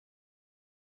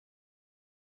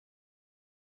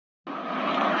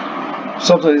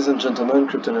So, ladies and gentlemen,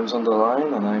 Cryptonim's on the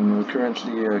line, and I'm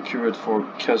currently curate for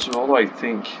casual. I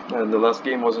think the last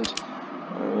game wasn't.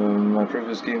 My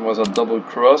previous game was a double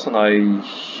cross, and I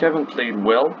haven't played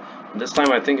well. This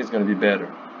time, I think it's going to be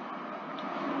better.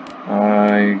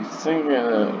 I think.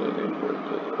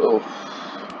 Oh,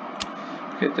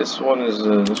 okay. This one is.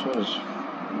 I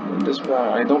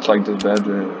don't like this bad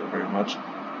very much.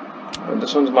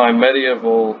 This one's my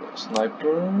medieval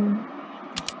sniper.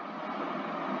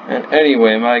 And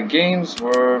anyway, my games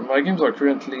are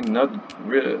currently not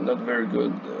very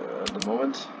good at the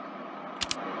moment.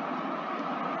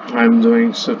 I'm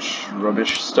doing such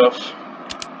rubbish stuff.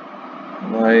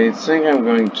 And I think I'm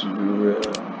going to do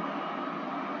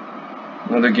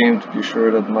another game to be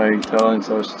sure that my talents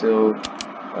are still.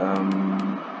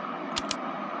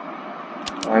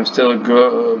 I'm still a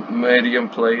good medium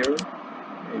player.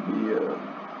 Maybe.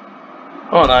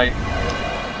 Oh, and I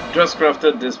just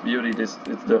crafted this beauty. It's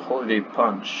the Holiday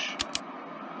Punch.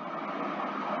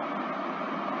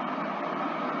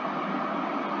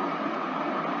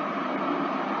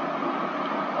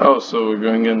 Oh, so we're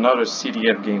going another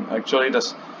CDF game. Actually, the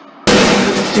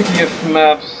CDF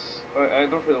maps, I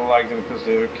don't really like them because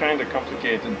they're kind of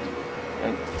complicated,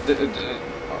 and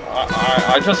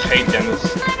I just hate them.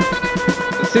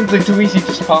 It's simply too easy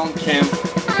to spawn camp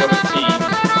for the team.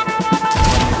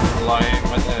 Like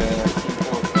what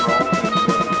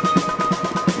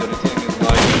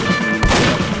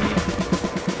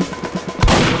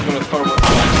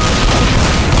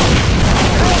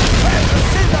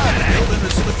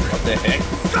the heck?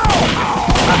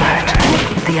 Alert.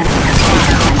 The enemy has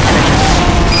intelligence.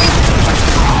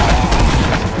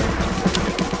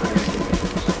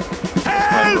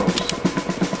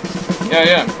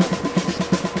 Yeah.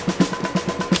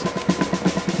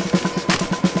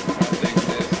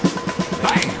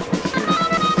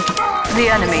 The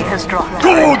enemy has dropped.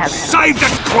 God save the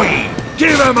Queen!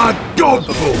 Give him a dog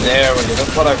pull! There we go,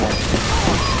 that's what I want.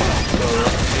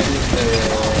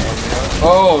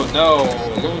 Oh no!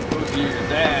 Loot here,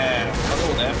 damn! Hello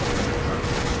there.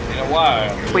 In a while.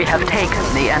 We have taken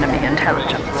the enemy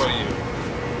intelligence.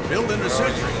 Building the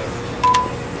sentry.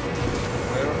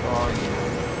 Where are you?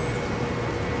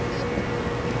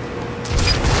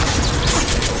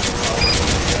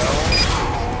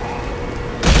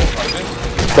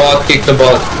 Bot, kick the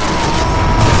bot.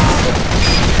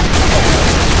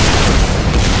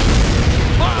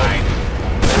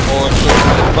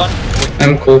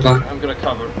 I'm cool now. I'm gonna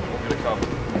cover.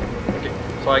 Okay,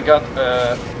 so I got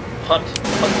hut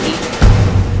meat.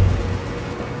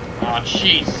 Ah,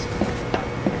 jeez.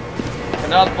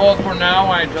 Cannot vote for now.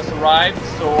 I just arrived,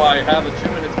 so I have a 2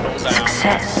 minutes cooldown.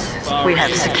 Success. Sorry. We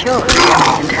have secured the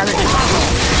enemy intelligence.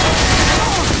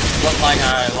 Not like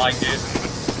I like this.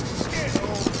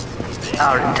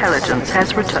 Our intelligence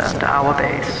has returned our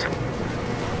base.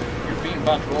 You're being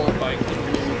patrolled by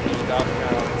without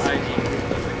ID.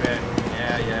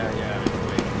 Yeah.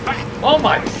 Oh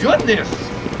my goodness!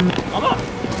 Come on!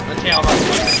 Let's see how much.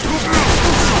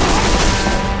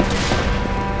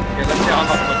 Okay, let's see how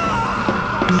much.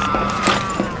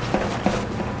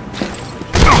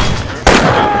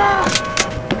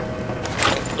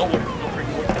 No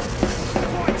freaking way.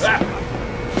 Ah!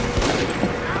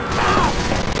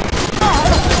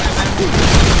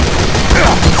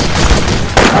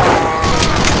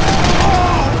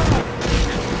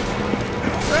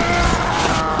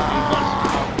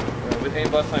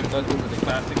 But I'm not doing the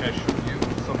classic. I should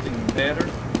use something better.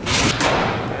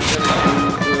 I'm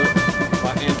gonna use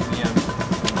my NVM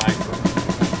micro.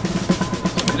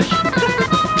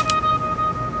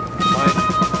 My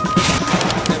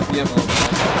NVM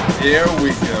micro. There we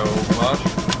go.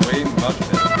 Way much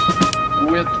better.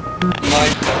 With my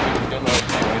gun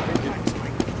RC, I think it's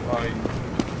fine.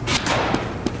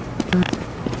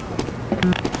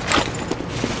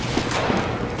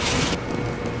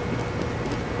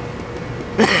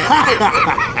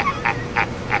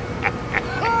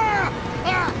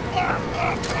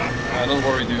 Don't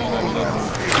worry, dude. I'm not.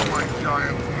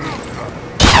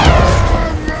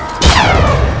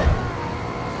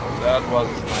 That was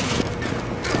nice.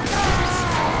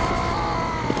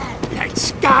 Let's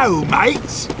go,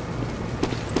 mates!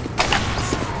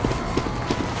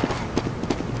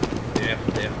 There.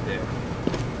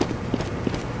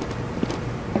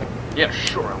 Yeah,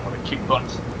 sure, I want to kick butt.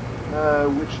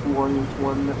 Which one?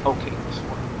 Okay, this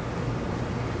one.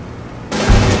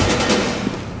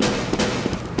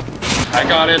 I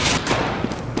got it.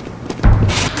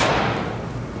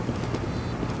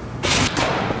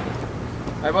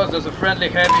 Hey boss, there's a friendly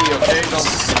heavy, okay?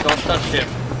 Don't touch him.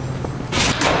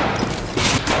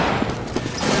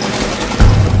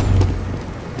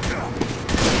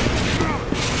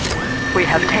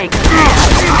 have taken the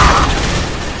enemy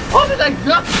intelligence. How did I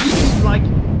not see? Like,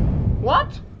 what?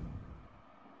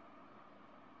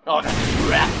 Oh, that's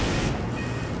crap.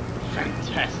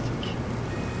 Fantastic.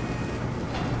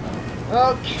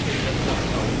 Okay, let's not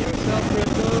know yourself,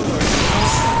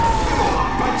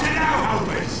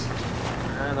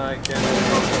 and I can.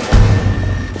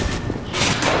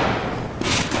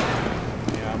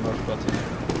 Yeah, I'm not button.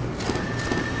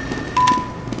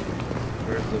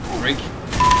 Where's the brick?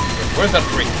 Where's that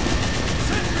brick?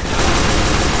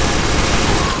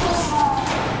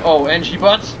 Oh, NG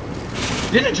bots?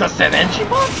 Did it just say NG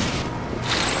bots?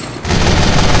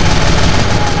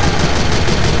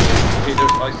 Okay,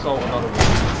 I saw another one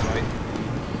right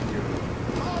here.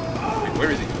 Wait,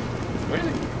 where is he? Where is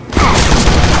he?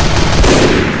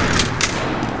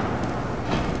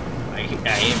 I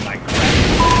aim like crap.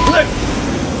 Look!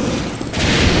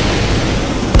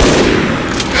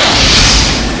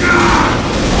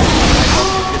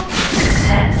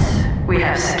 Success. We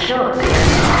have secured the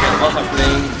enemy. Okay, bots are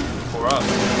playing for us.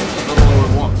 Not only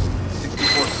once.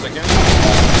 64 seconds.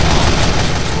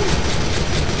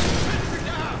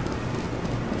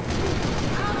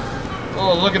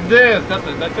 Oh, look at this! That's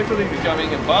actually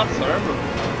becoming a bot server.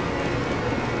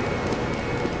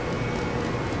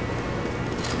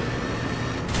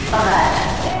 Alert.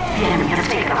 The enemy has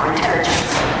taken our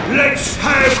intelligence. Let's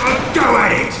have a go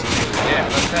at it! Yeah,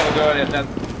 let's have a go at that.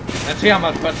 Let's see how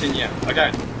much bots in here.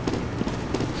 Okay.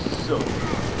 So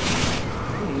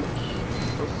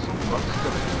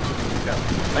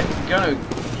I'm gonna.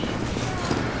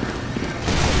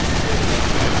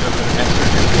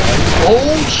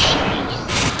 Oh jeez!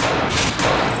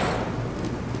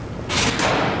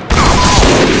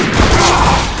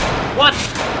 What?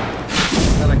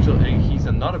 That actually, he's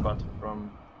another bot from.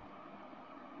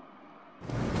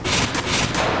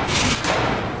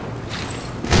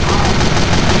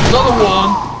 Another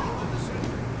one!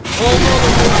 Oh,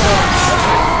 another one!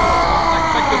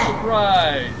 Unexpected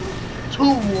surprise! 2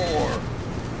 more!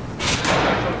 This is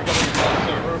actually becoming a bot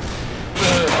server.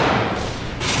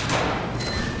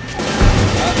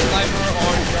 That sniper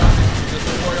on ground is to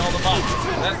destroy all the bots.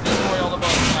 Let's destroy all the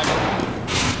bots, sniper.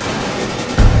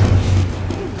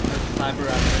 That sniper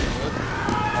actually good.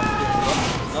 Let's give it up.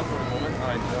 Not for a moment.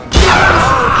 Alright, done.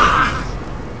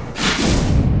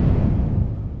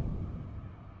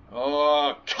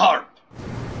 Oh, carp!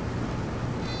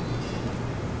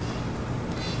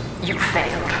 You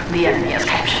failed. The enemy has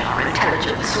captured our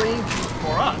intelligence. Playing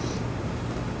for us.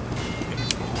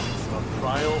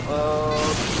 Trial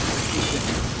of.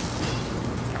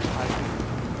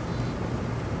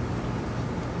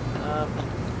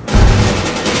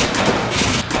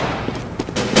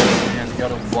 And the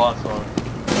other bots are.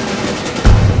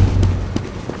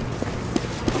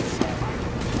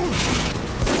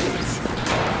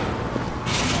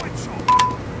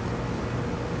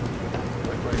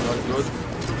 Not good.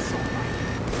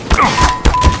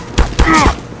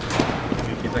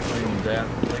 He's actually in that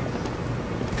place.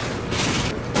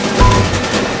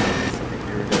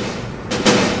 Here it is.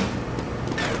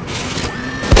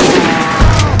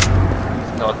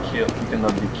 He's not killed. He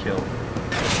cannot be killed.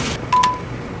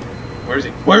 Where is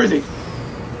he? Where is he?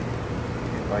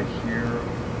 Right here.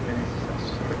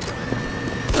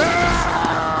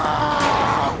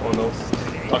 Oh no.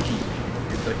 Lucky.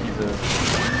 He's a.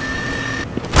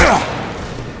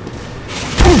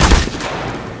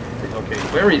 Okay,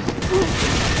 where is he?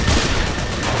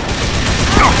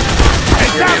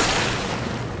 Here he is.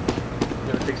 I'm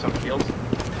gonna take some kills.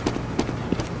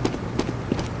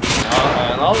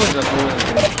 And always that moment is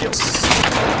gonna kill.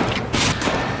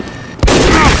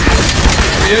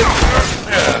 Here he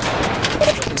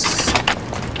is.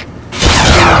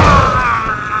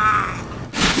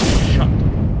 Shut.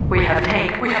 We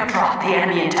have dropped the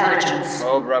enemy intelligence.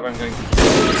 Oh, brother, I'm going to kill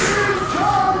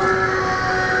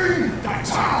you. That's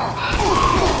how!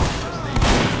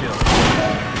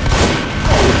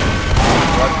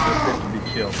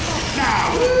 Killed.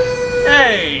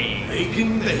 Hey!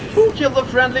 Making the Who killed the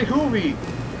friendly Hoovy?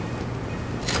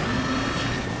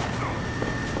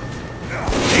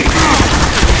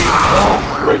 Oh,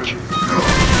 Rich!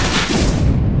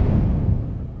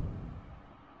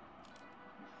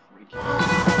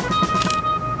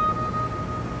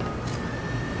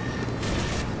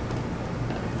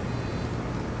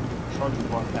 Charging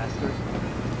one bastard.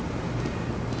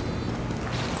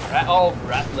 Oh,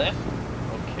 rat left.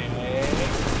 Okay.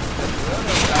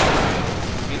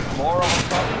 Is more on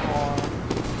coming or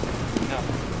no?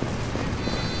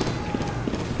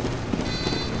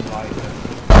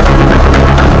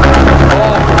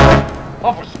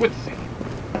 Oh, for Switzerland.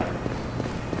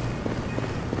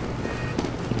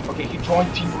 Okay, he join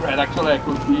Team Red. Actually, I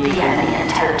could be The enemy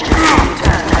intelligence has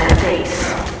returned to their base.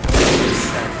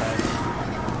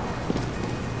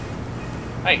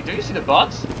 Hey, do you see the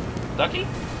bots? Ducky?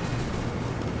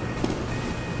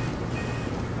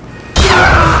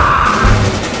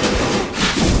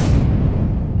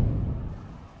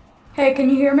 Hey, can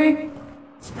you hear me?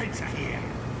 Spencer here.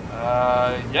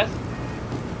 Yes?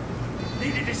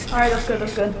 Alright, that's good,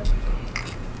 that's good.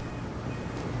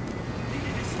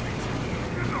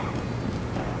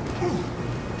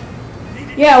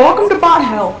 Yeah, welcome to Bot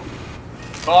Hell.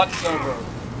 Bot server.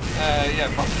 Yeah,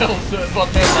 bot hell's not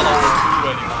always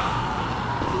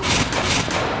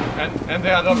anymore. And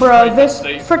they are not Bruh, this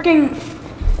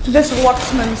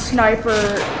Luxman sniper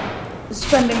is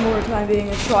spending more time being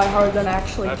a tryhard than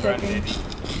actually kicking.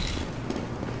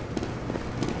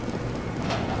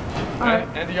 Alright.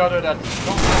 And the other that's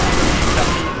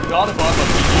not a bot, but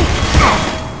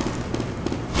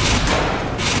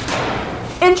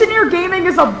Engineer Gaming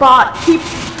is a bot.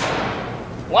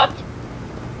 what?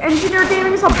 Engineer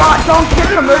Gaming is a bot. Don't kick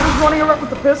him. They're just running around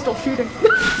with a pistol shooting.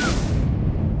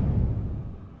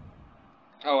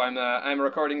 Oh, I'm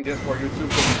recording this for YouTube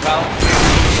as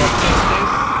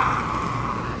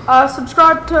well.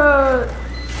 Subscribe to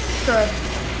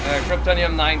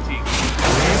Kryptonium 90.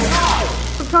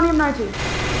 Kryptonium 90.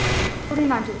 What are you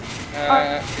 90?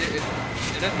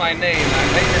 It is my name. I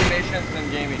make animations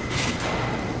and gaming.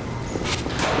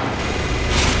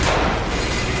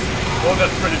 Oh,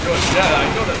 that's pretty good. Yeah, I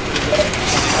know that's pretty good.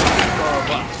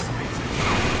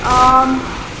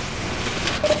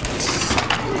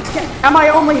 Am I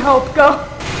only hope? Go.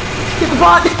 Get the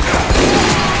bot.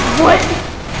 What?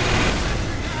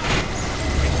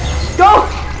 Go!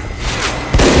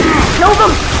 Kill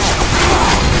them!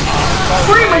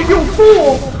 Freeman, you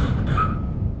fool!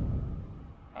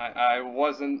 I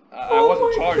wasn't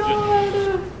Oh charging.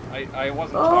 my I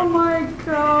wasn't Oh charging. my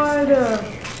god.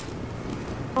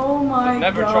 Oh my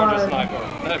Never god. charge a sniper.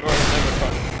 Never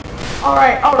charge.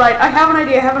 Alright, I have an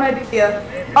idea,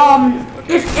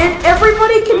 if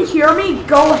everybody can hear me,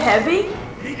 go heavy.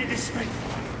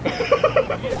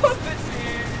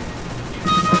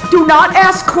 Do not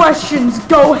ask questions,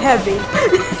 go heavy.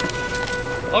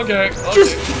 Okay.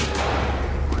 Just...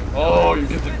 Oh, you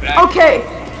get it back. Okay.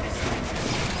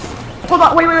 Hold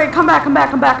on, wait, come back,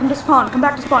 into spawn, come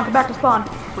back to spawn.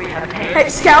 We have paid. Hey,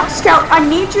 Scout, I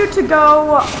need you to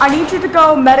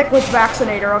go medic with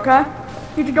vaccinator, okay?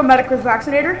 You need to go medic with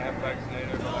vaccinator?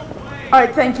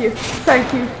 Alright, thank you.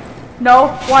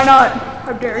 No, why not?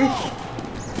 How dare you?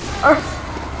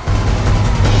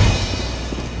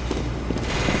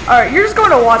 Alright, you're just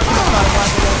going to watch this side.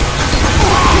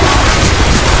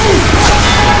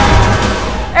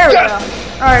 There we go.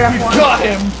 Alright, I'm one. Got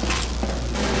him.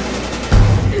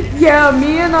 Yeah,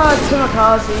 me and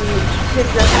Timikaze did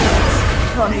this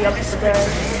on the other day.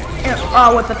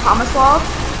 With the Tomislav.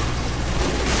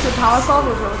 The Tomislav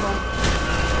was really fun.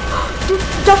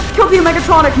 Just killed the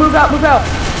Megatronic, move out.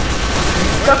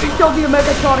 Just killed the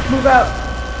Megatronic, move out.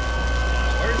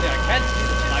 Where is he? I can't see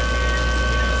the sniper.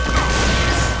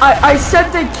 I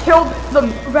said they killed them,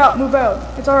 move out.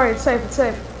 It's alright, it's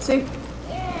safe. See?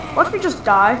 Watch me just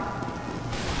die.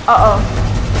 Uh-oh.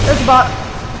 There's a bot.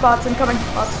 Bots incoming.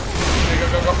 Bots. Okay,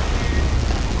 go.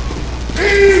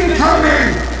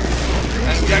 Incoming!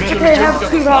 Okay, I have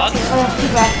two boxes.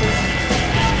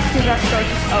 Two box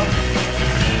charges. Oh.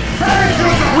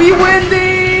 We win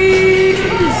these!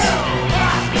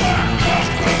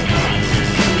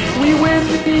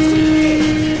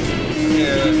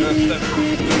 Yeah,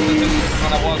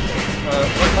 when I was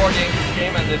recording this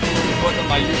game and it was on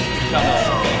my YouTube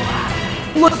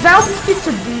channel. Look, Valve needs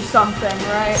to do something,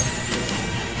 right?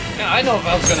 Yeah, I know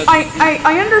Valve's gonna.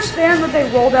 I understand that they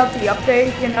rolled out the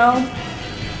update, you know,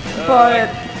 but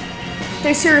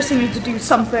they seriously need to do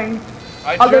something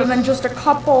other than just a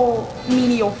couple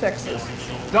menial fixes.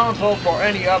 Don't hope for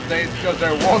any updates because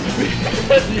there won't be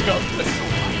any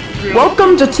updates.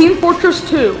 Welcome to Team Fortress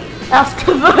 2.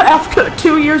 After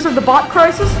 2 years of the bot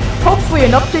crisis, hopefully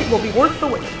an update will be worth the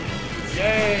wait.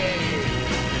 Yay!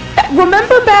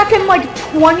 Remember back in like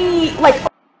 20, like.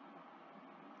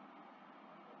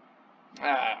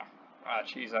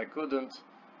 Jeez, I couldn't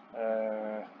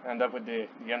end up with the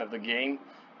end of the game,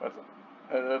 but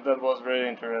that was very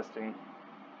interesting.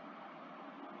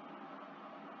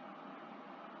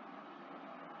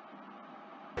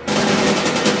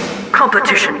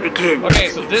 Competition begins. Okay,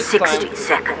 so this 60 time,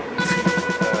 seconds.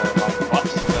 my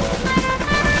bots,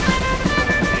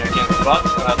 against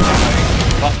bots, and that's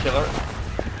my bot killer.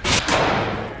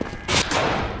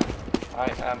 I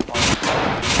am on.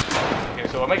 Okay,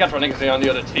 so Megatronic is on the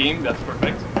other team, that's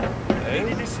perfect.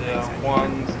 is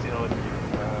one still here.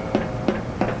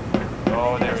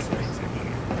 Oh, there it is.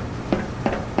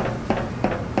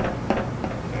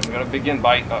 I'm gonna begin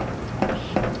by.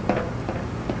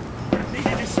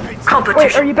 Competition.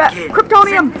 Wait, are you back? begins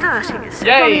Kryptonium! in 30 seconds.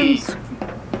 Yay!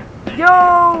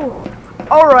 Yo!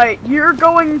 Alright, you're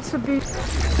going to be...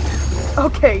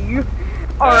 Okay, you...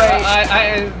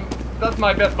 Alright. That's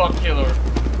my best bot killer.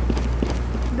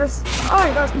 This...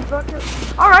 Oh, that's my bucket.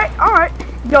 Alright.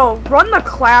 Yo, run the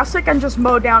classic and just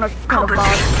mow down a ton of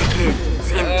bots. Competition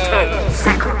begins in 10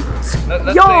 seconds.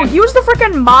 Yo, use the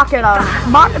freaking Machina.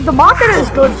 The Machina is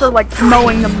good for, like,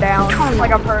 mowing them down.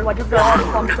 Like I've heard, like, if they're all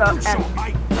pumped up and...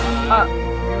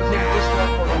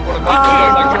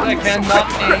 I cannot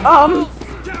aim.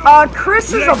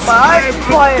 Chris is a bot,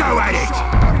 but...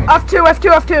 F2.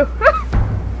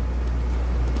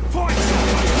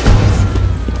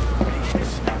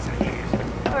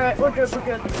 Alright, we're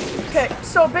good. Okay,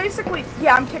 so basically,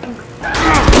 yeah, I'm kicking...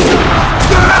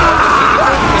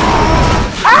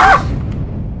 Ah!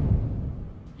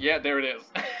 Yeah, there it is.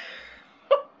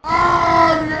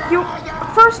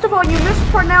 First of all, you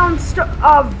mispronounced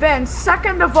Vince.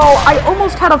 Second of all, I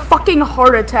almost had a fucking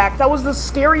heart attack. That was the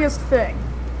scariest thing.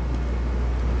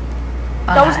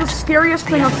 That was the scariest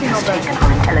thing I've seen all day.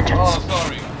 Oh,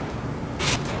 sorry.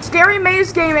 Scary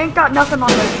Maze game ain't got nothing on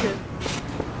that shit.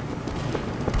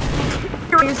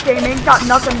 Scary Maze game ain't got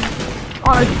nothing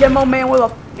on a demo man with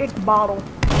a big bottle.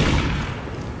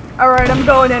 Alright, I'm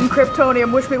going in.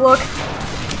 Kryptonium, wish me luck.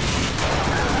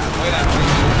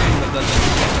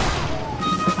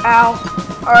 Ow.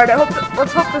 Alright,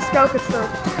 let's hope the scout gets through.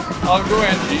 I'll go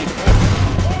NG.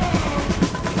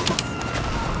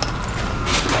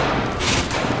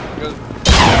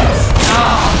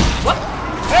 What?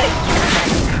 Hey!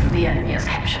 The enemy has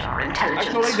captured our intelligence.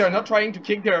 Actually, they're not trying to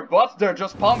kick their butts, they're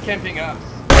just palm camping us.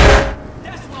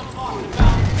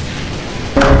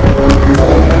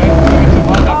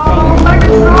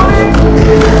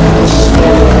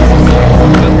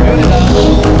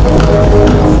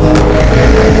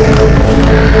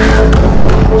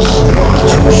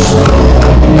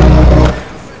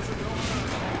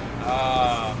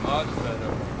 Much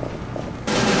better.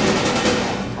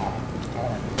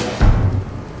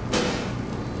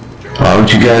 Why would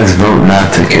you guys vote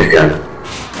not to kick him?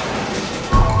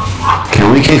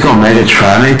 Can we kick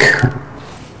Omegatronic?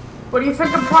 What do you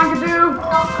think I'm trying to do?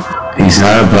 He's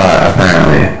not a bot,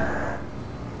 apparently.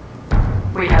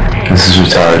 We have taken This is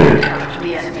retarded.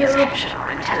 the enemy has captured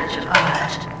our intelligence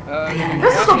alert.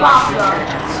 This is a bot, though.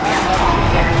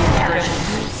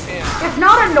 If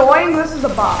not annoying, this is a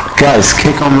bot. Guys,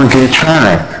 kick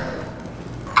Omegatronic.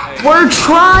 We're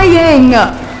trying!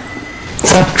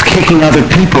 Stop kicking other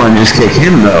people and just kick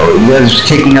him, though. You guys are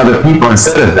kicking other people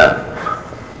instead of them.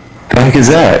 The heck is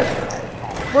that?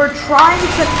 We're trying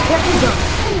to kick them.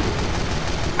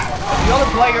 The other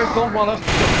players don't want us to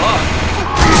get bugged.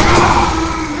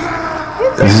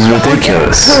 This is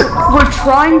ridiculous. We're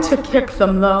trying to kick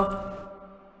them, though.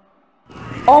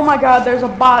 Oh my god, there's a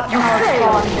bot in our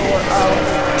spawn door.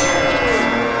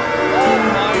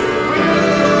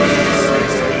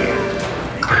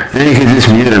 Then you can just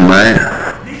mute him, right?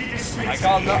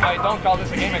 I don't call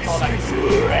this a game, I call that.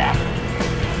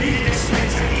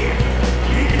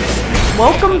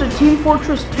 Welcome to Team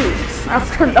Fortress 2.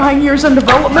 After 9 years in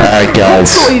development, Alright,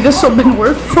 guys. hopefully this will have been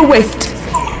worth the wait.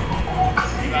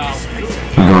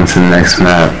 We're going to the next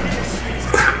map.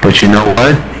 But you know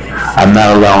what? I'm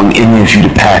not allowing any of you to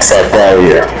pass that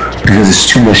barrier because it's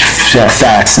too much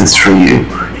fastness for you.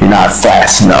 You're not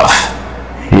fast enough.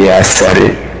 Yeah, I said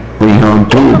it. What are you gonna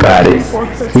do about it? What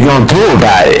you gonna do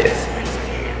about it?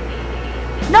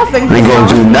 Nothing. We gonna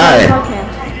do nothing.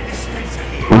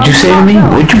 What'd you say to me?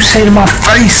 What'd you say to my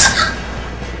face?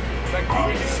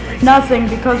 Nothing,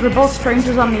 because we're both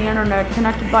strangers on the internet,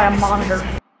 connected by a monitor.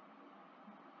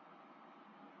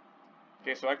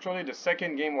 Okay, so actually the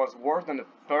second game was worse than the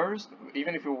first.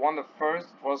 Even if we won the first,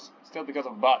 it was still because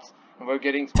of bots. And we're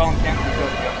getting spawn camped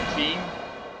because the other team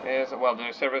is, well,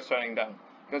 the server is shutting down.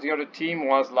 Because the other team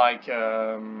was like,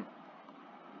 okay,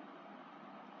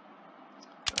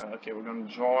 we're gonna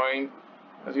join.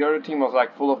 Because the other team was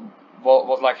like full of,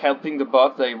 was like helping the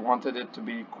bot. They wanted it to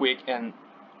be quick and,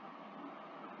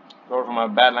 sorry for my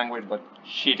bad language, but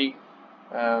shitty.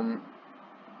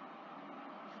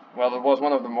 Well, it was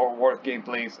one of the worst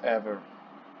gameplays ever.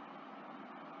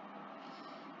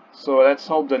 So let's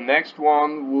hope the next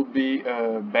one will be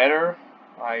better.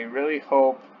 I really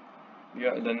hope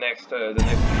the next video will be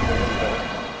better.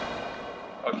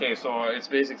 Okay, so it's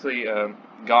basically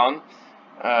gone.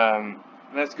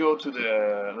 let's go to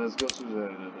the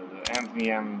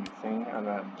MVM thing and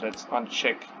let's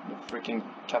uncheck the freaking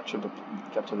capture the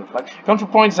flag.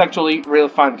 Control point is actually really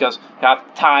fun because you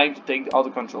have time to take all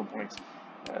the control points.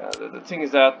 The thing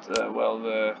is that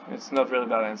it's not really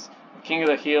balanced. King of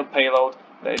the Hill, payload.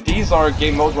 These are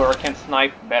game modes where I can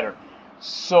snipe better.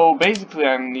 So basically,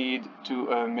 I need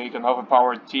to make an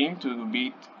overpowered team to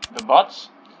beat the bots.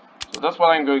 So that's what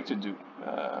I'm going to do.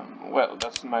 Well,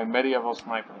 that's my medieval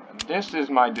sniper, and this is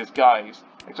my disguise.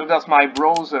 So that's my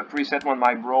bro's preset when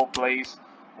my bro plays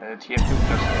TF2,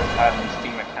 just have his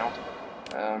Steam account.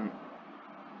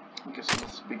 I guess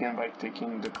let's begin by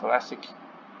taking the classic.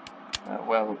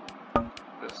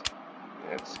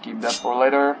 Let's keep that for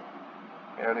later.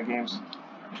 Here the game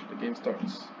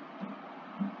starts.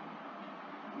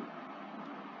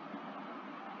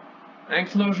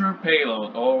 Enclosure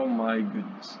payload. Oh my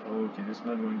goodness. Okay, this is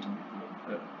not going to be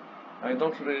good. I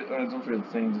don't really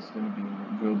think this is going to be a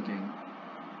good game.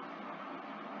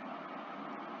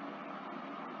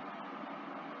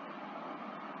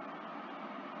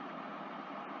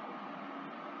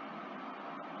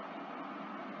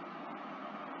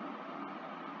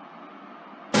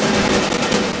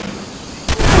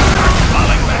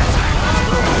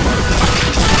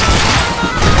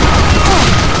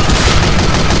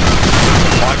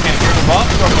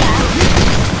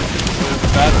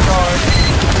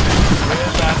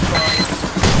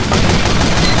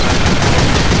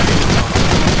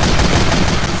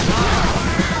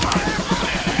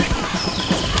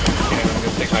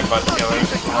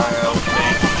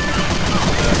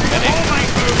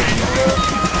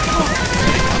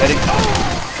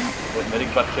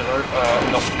 Medic butt killer,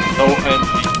 no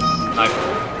NG sniper.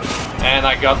 And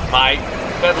I got my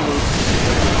Fedalus.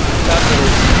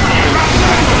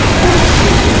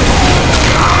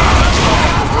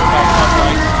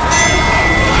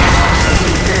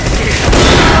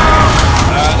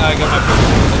 And I got my first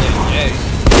yay.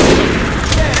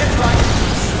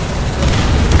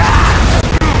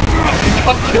 I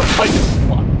got killed by this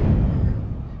one.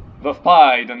 The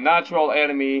Spy, the natural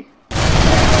enemy.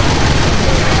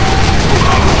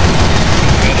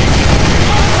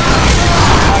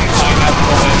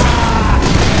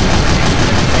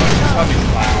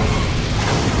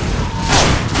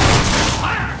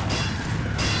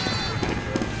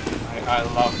 I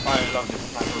love this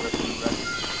sniper rifle.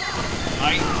 I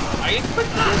expected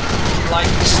it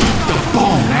like the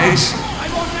bomb, eggs.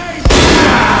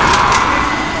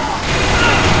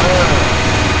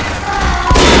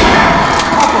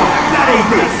 That ain't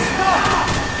this.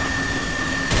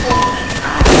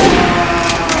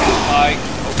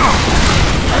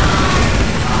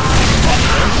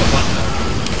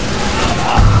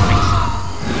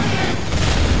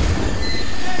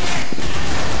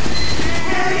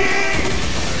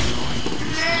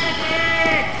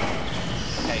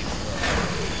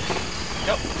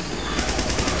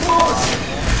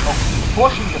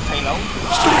 Pushing the payload.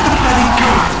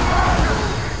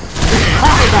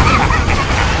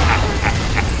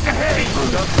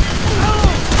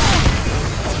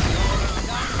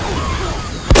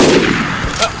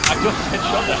 I just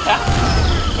headshot the hat.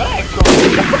 But actually,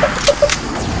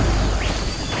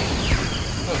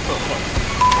 that's so fun.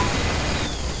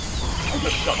 I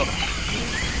just shot him.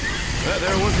 That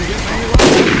there wasn't getting any light.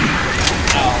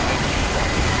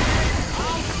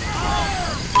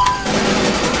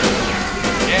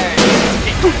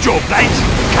 Good job, lads.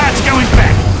 Cat's going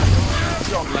back. Good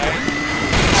job, lads.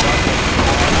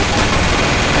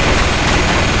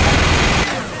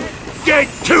 Get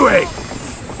to it.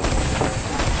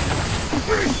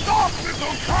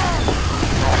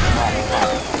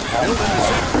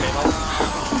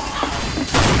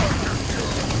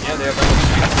 Yeah, they're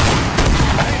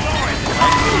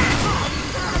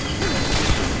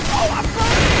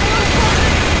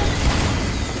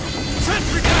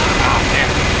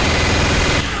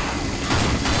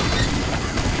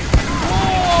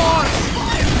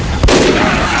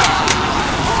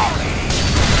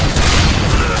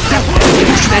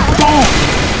Push that bomb!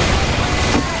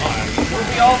 It would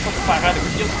be awesome if I had a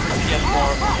kill streak yet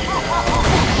more.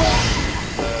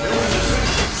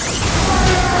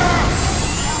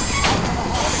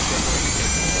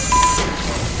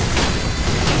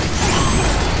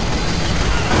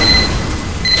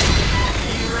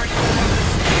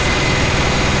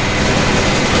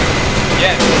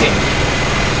 Yeah, okay.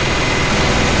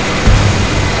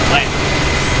 Nice.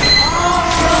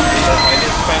 That's my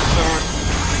dispenser.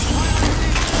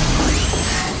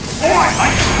 Alright,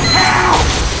 mate! Ow!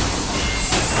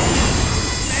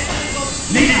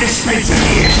 Need a dispenser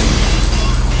here!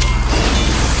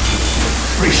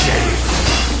 Appreciate it.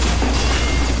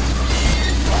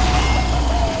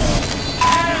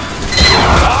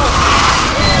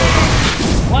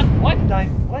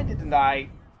 didn't I?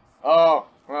 Oh,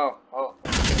 well, oh.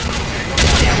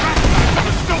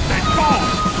 Stop that bomb!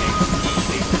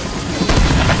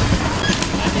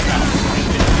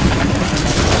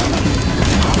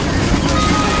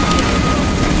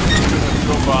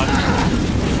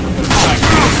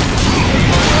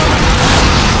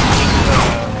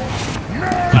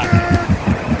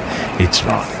 It's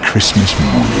like Christmas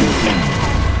morning.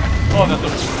 Oh,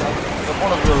 that's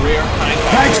one of the rare kinds.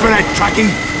 Thanks for that, Trucky!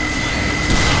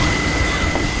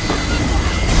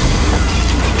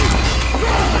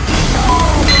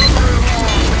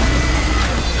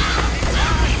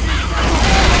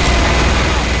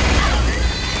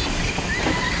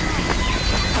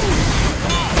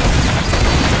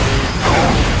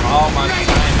 Oh my God.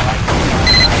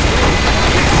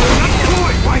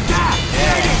 Like that!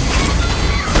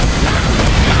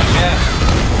 Yeah.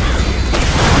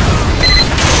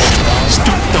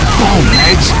 Stop the bomb,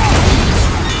 lads!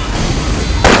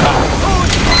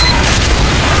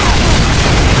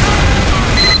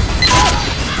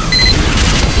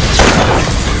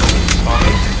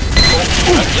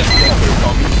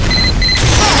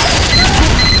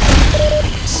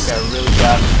 Okay, really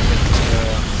bad.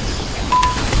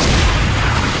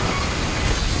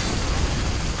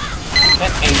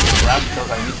 Can't aim to grab because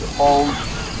I need to hold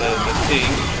the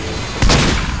thing.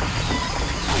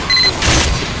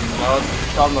 No,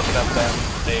 shall not that damn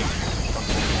thing.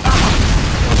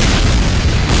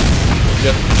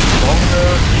 Just longer.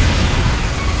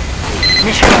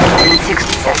 Mission ends in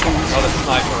 60 seconds. Not a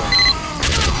sniper.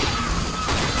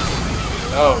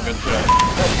 Oh, good job.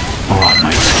 Alright,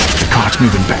 mate. The cart's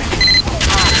moving back.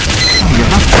 Oh, you're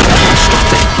not stop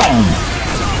that bomb!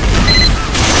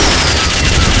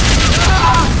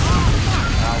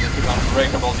 This is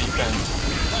unbreakable defense.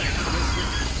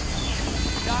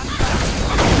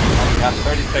 We have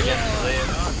 30 seconds to live.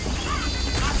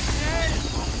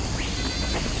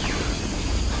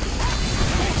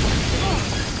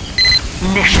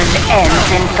 Mission ends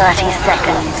in 30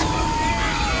 seconds.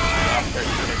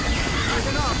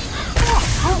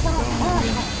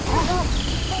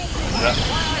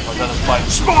 Was that a spy?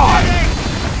 Spy!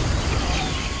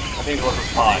 I think it was a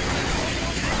spy.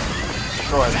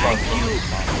 Sure, I thought it was a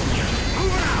spy.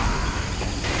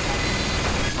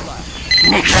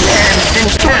 Mission ends in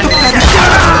 10 seconds.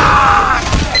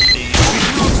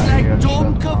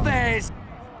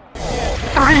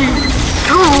 3,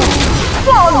 2,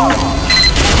 1.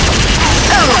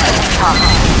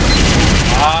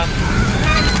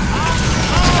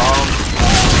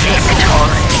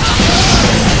 Victory.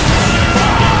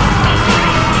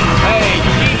 Hey,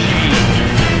 GG!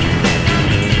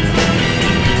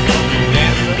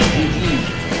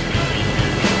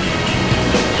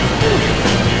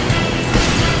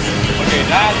 Okay,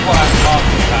 that's what I'm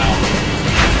talking about.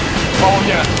 Oh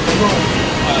yeah, boom.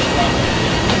 I love it.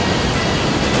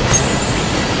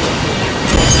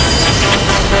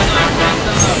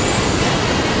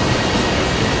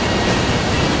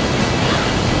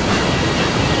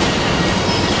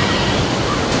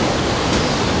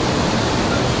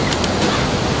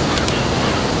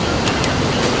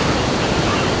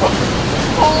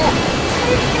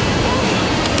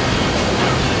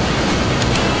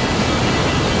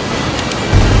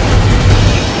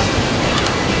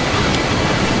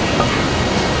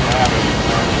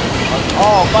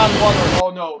 Oh, bad water!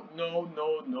 Oh no,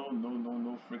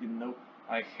 no, freaking no!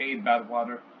 I hate bad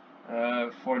water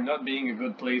for not being a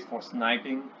good place for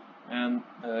sniping. And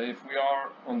if we are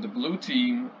on the blue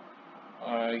team,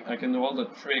 I can do all the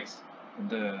tricks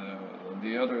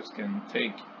the others can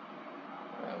take.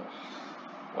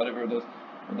 Whatever it is,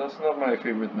 but that's not my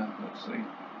favorite map. Let's see.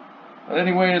 But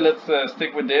anyway, let's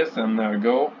stick with this and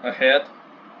go ahead.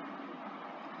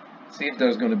 See if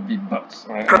there's gonna be bots.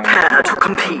 Prepare to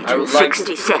compete in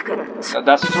 60 seconds.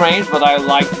 That's strange, but I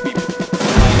like to be.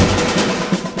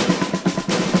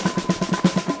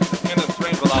 Kind of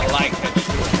strange, but I like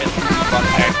headshot, but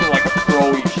I feel like a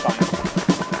pro each time.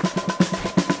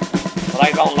 But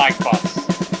I don't like bots.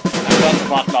 I'm not a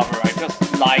bot lover. I just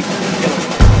like killing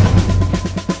them.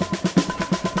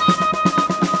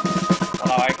 But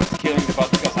I like killing the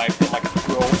bots because I feel like a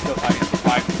pro because I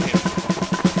survived to him.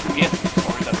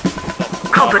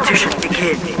 Competition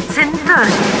begins in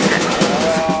 30 seconds.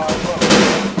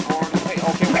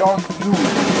 Okay, we all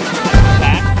lose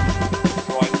that.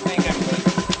 So I think I'm going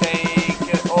to take...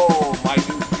 oh, my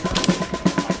dude.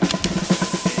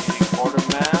 Take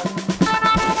Quarterman.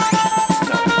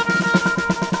 No.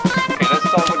 Okay, let's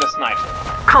start with the sniper.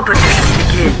 Competition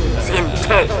begins in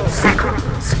 10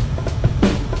 seconds.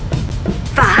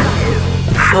 5,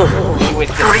 4,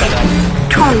 3,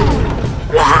 2,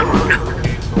 1.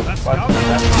 Let's go.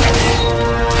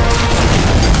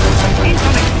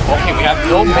 Okay, we have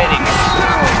no medics.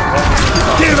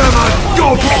 Give him a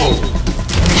gobble!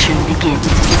 Mission begins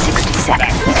in 60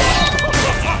 seconds.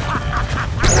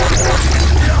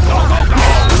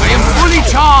 I am fully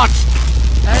charged!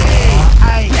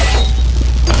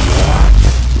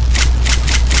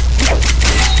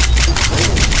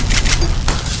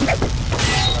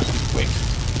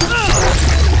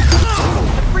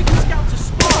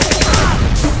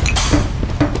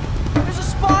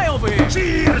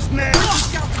 Cheers, man!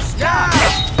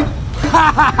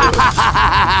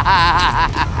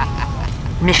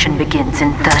 Mission begins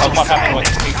in 30 seconds.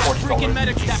 Freaking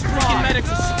medics are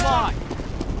spy!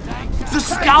 The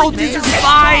scout is a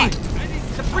spy!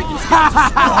 The freaking scout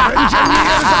is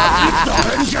The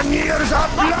engineers are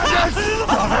blooded!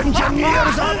 The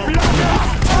engineers are blooded!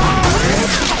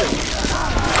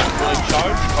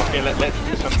 Okay, let's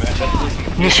do some.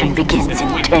 Mission begins in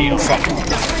 10 seconds.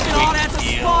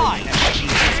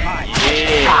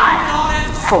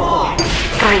 5, 4,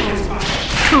 3,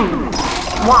 2,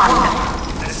 1.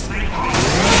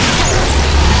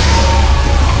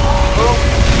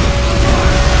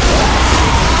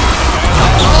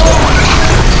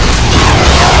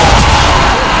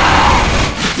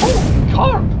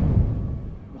 Carp!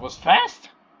 It was fast.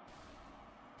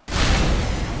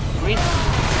 Green.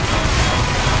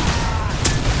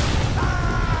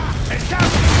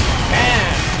 Man!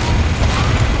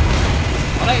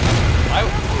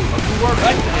 You were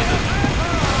right.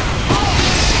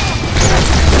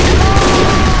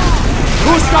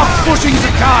 Who stopped pushing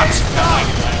the cart?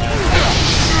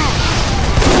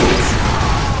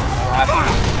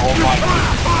 Oh my God.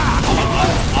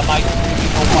 I might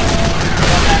so much.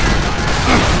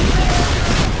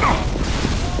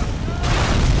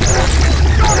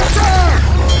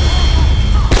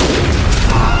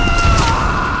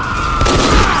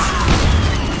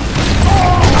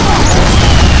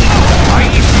 Why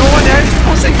is no one else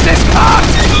pushing this cart?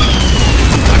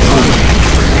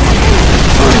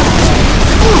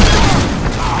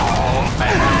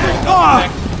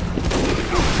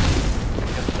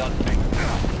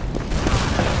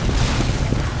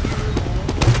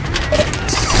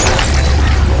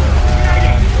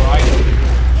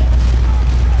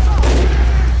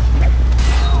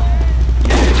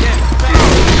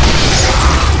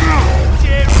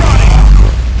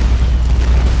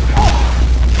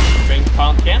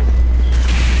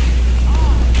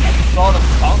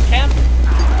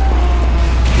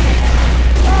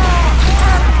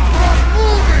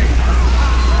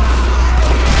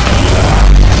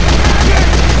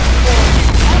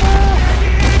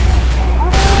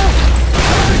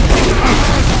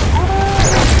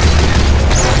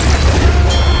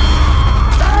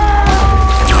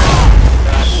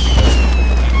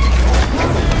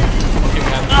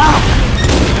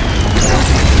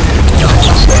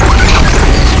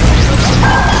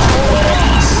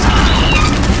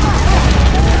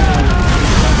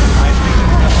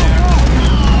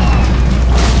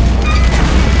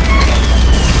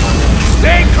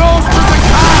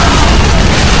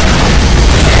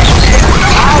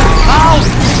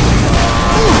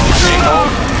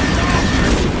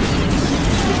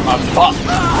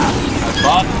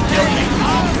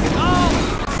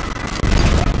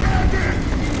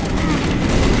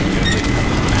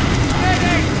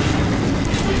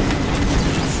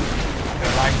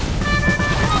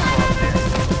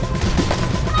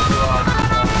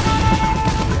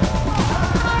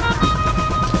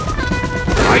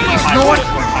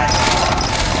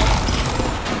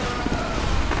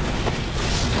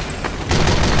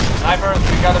 Sniper,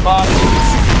 we got a bot.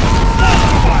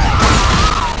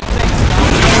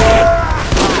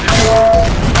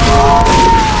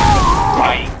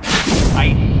 I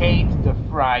hate the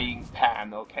frying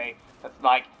pan, okay? That's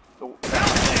like the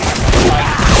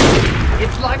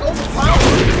it's like overpowered.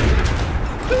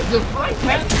 The frying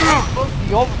pan is supposed to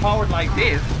be overpowered like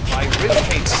this. I really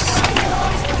hate that.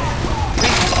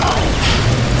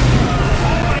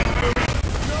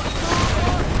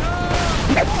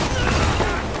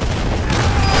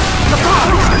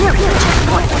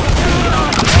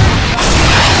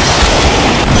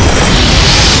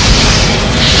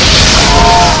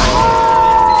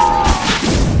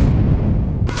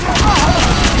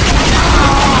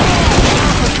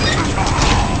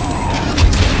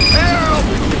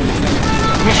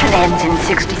 Mission ends in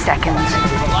 60 seconds.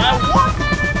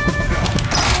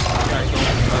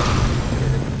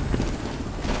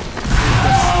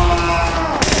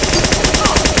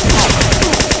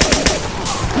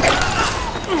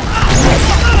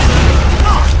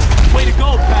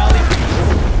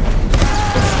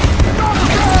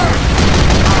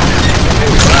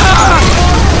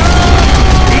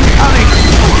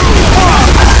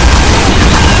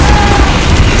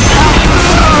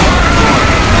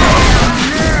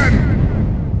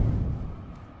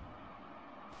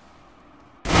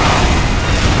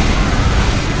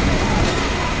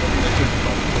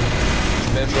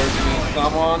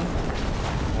 someone.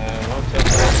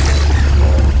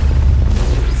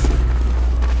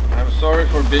 I'm sorry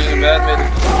for being a bad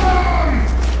medic.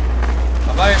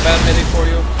 Am I a bad medic for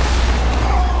you?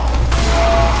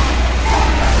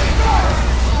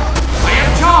 I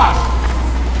am charged!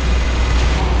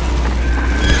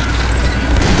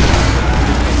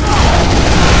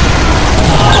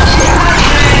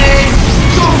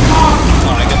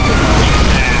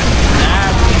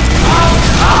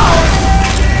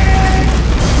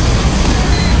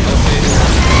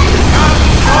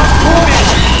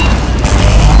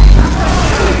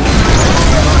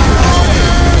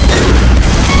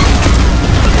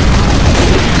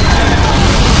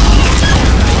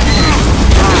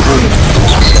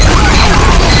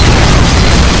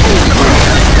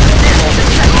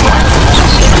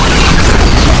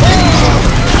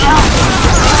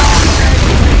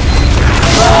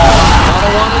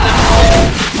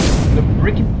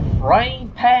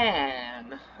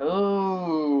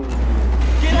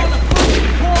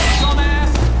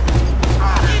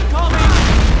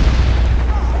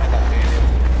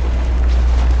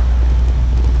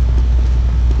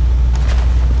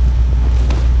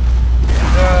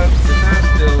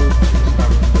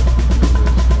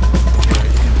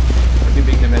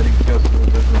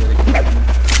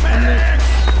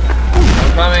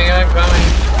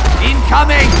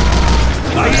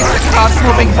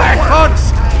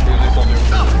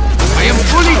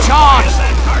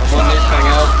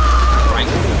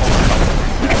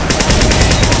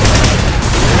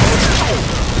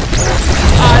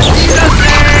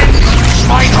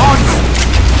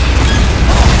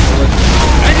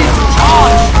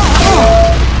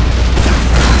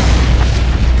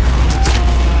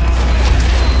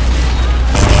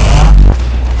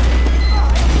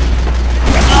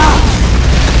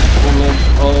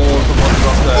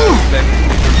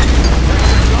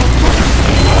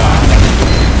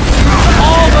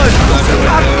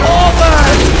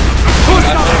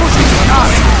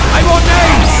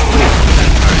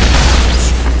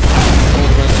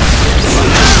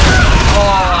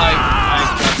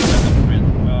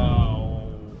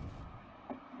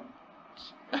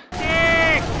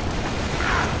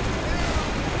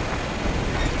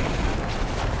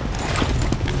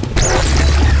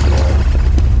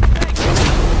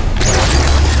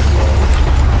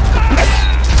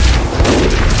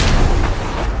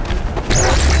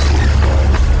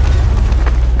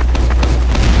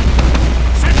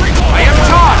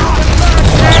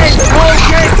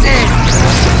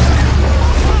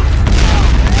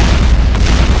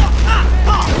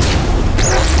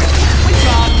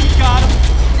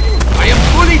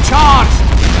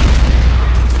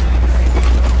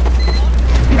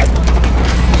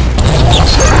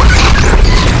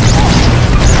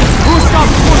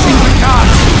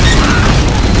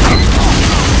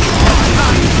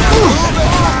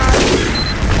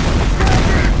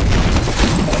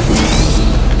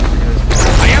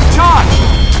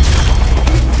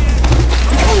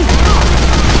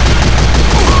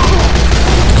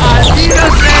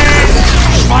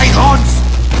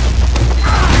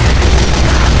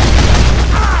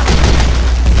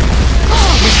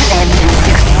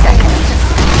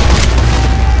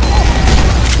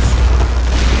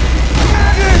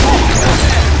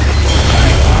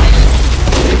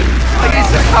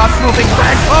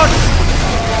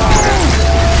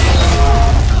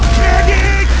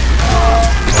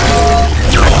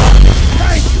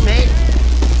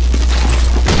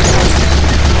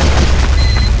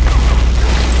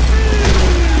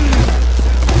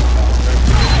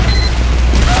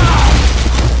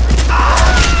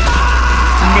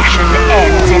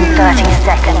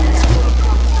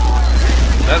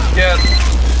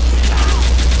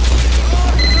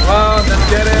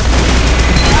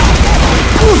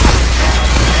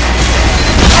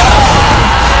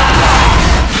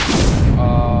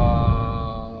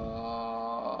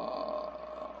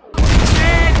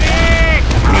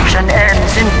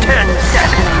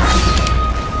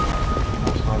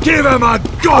 Give him a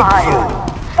gunful!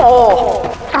 5,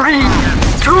 4, 3,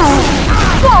 2,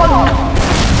 1.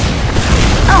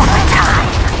 Overtime.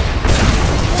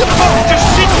 Just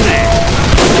sit there!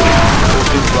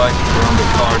 It's like around the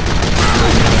card.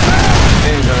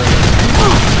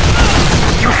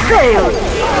 You failed.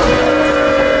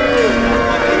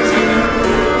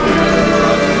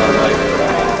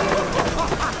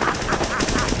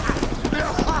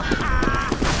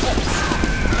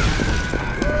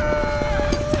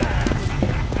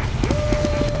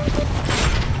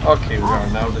 Okay, we are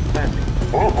now defending.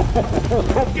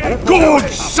 God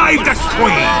save the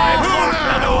Queen!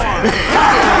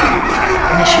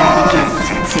 Mission begins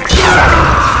in 60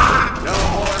 seconds.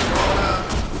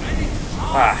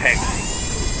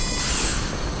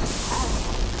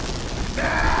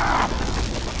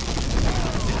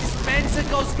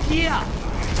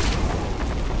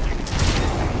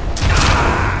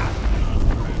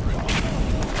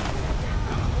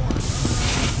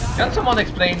 Can someone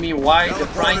explain me why the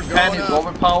frying pan is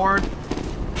overpowered?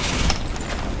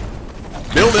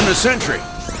 Building a sentry.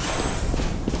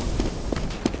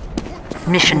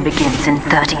 Mission begins in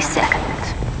 30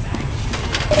 seconds.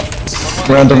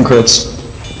 Random crits.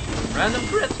 Random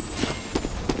crit?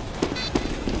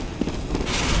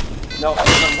 No,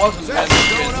 there wasn't random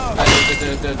crit.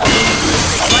 The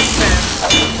frying pan,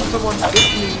 when someone hit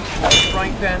me with the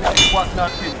frying pan, it was not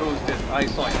hit boosted. I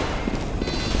saw it.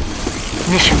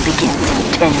 Mission begins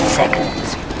in 10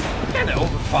 seconds. Kinda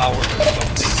overpowered or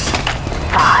something.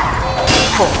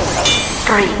 5, 4,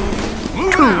 3,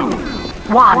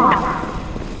 2, 1.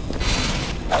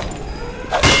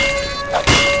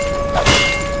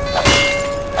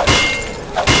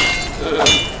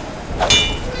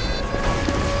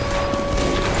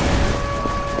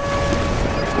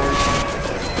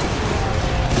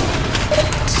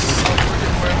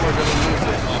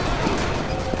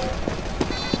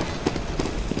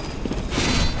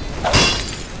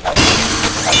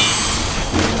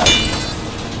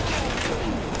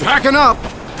 Packing up.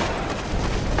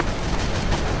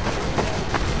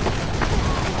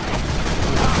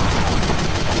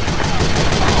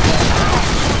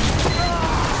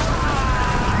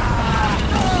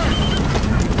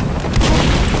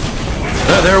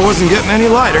 That there wasn't getting any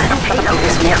lighter. The payload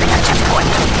is nearing a checkpoint.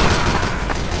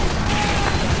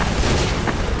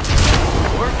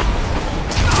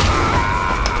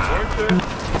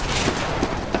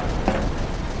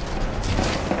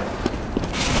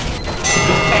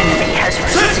 Enemy has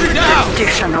received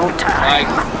additional time.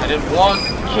 I did one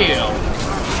kill.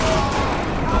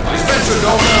 Dispenser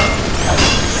going up.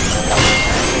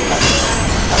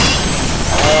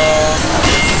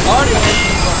 Already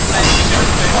making some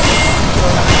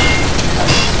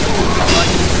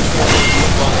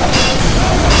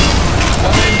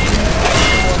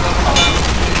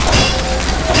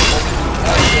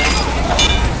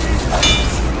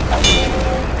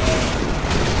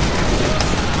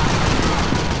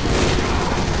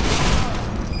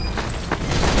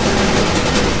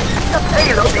The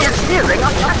payload is nearing a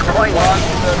checkpoint.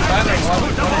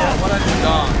 What have you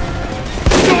done?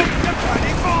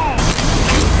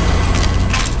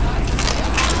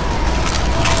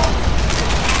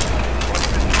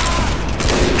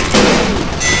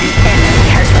 Enemy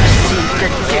has received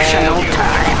additional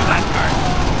time.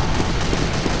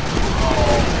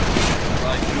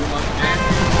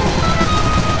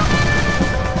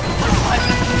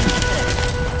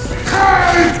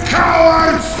 Cave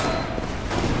cowards!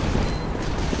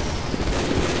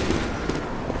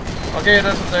 Okay,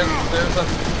 there's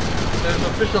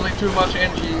officially too much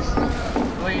NGs.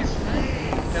 Please,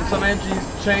 can some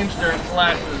NGs change their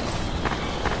classes?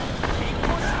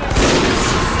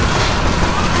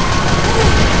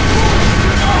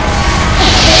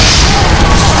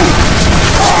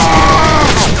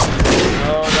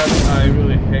 No, I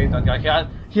really hate that guy.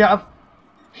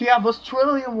 He have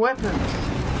Australian weapons.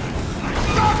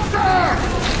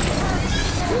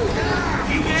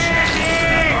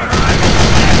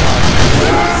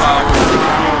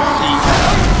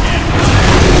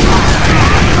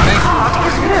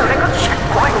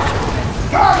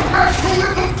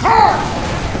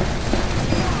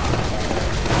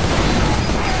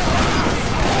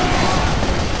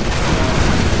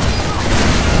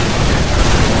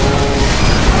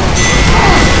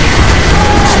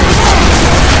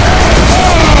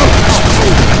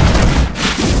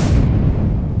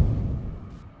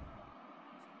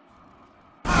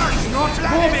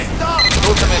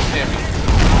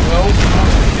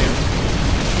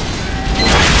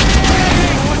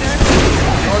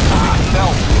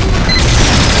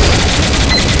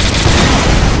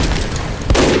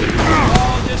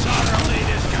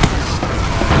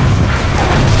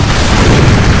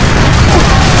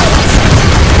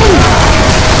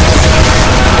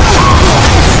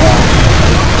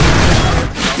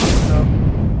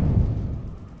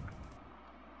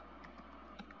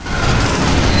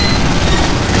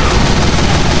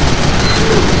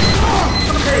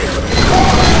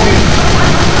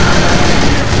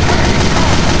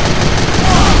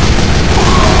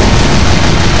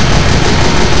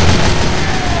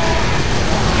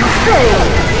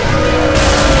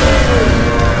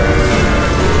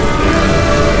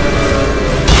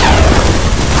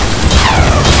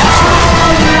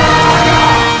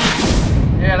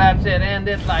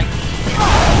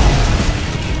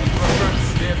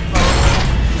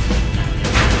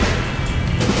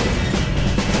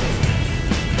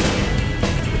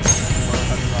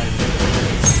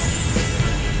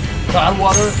 Bad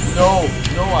water? No,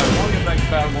 I won't get back to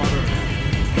bad water.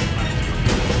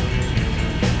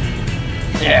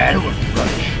 Yeah, it was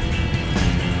fresh.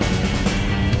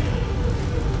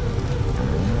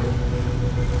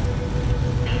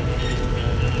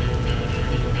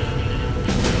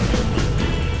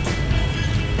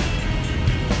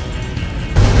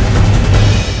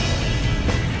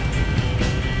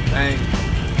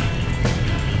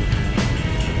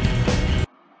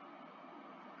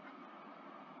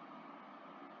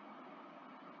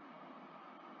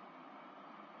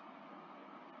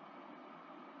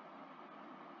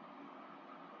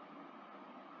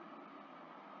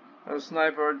 A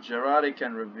sniper, Gerardi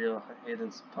can reveal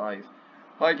hidden spies.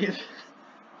 Like it,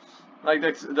 like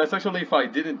that's actually if I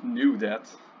didn't knew that.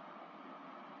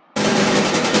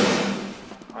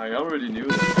 I already knew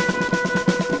that.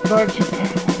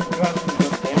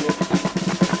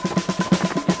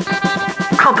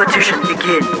 Competition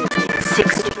begins in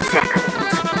 60 seconds.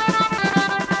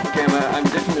 Okay, I'm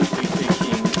definitely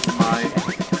taking my...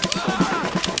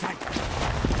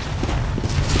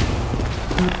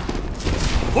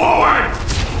 Forward!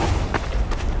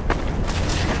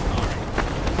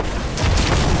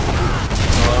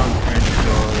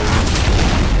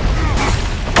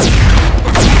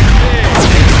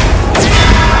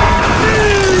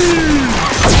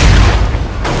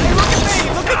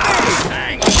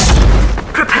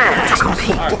 Prepare to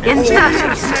compete in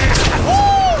 30 seconds.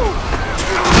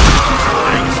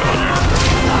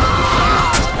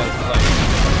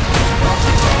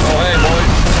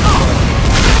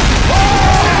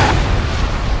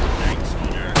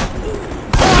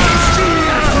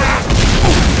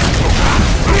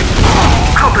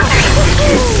 Competition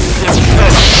begins in 30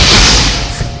 seconds.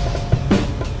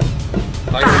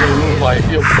 5,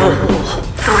 4,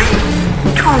 3,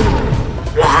 2,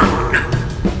 1.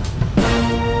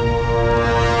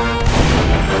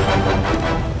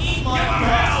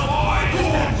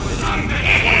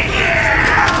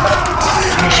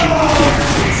 Mission begins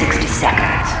in 60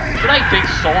 seconds. Should I take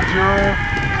soldier?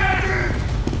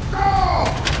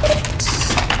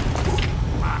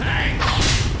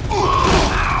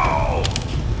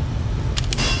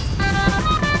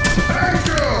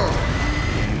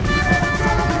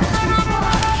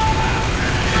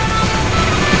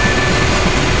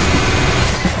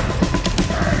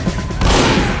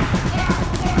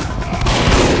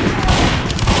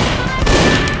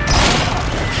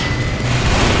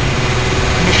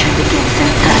 Mission begins in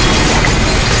 30 seconds.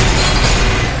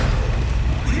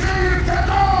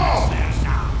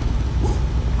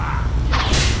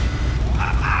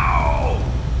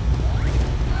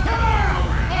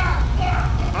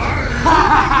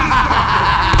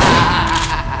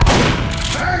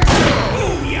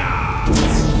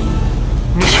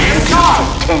 Mission begins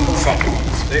in 10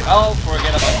 seconds. They all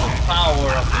forget about the power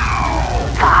of the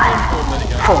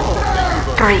 5, 4,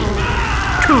 3,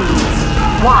 2,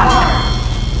 1.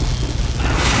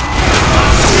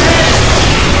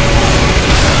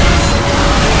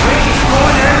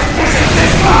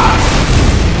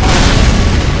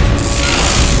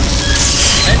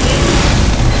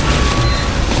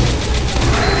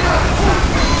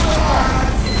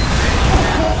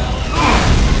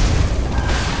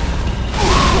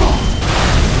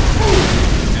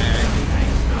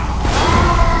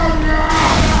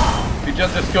 You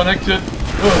just disconnected.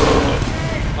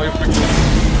 Oh, you freaking...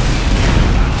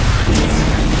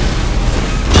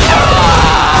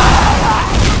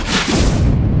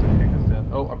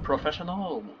 Oh, a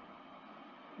professional.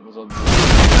 It was on...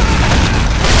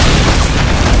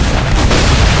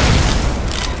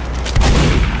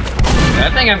 I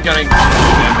think I'm getting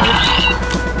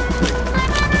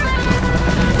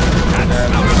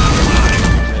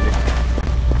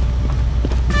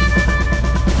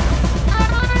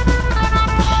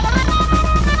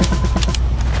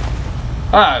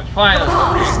finally!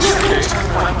 Okay,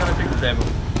 I'm gonna take the demo.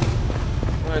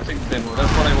 I'm gonna take the demo.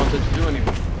 That's what I wanted to do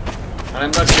anyway. And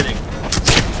I'm not kidding.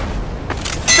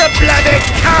 The bloody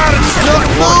car's not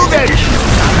moving!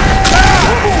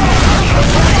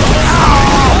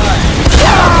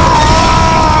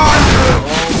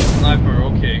 Oh, sniper,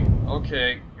 okay. Okay,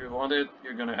 you want it,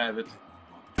 you're gonna have it.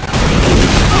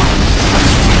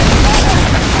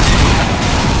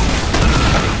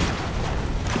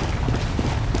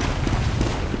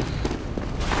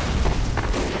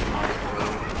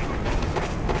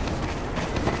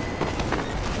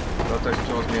 That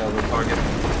shows me as a target,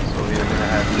 so you're gonna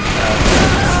have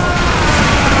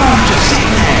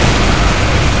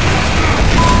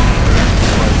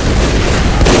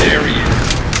there he is.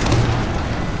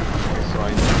 Okay, so I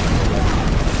need to go back.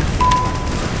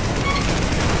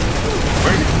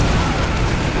 Where is he?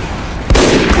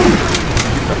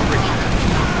 He's a freak.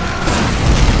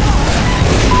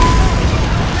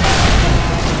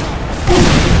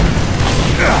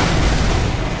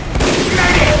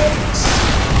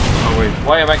 Oh wait,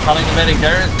 why am I calling the medic?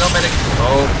 There is no medic.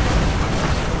 Oh.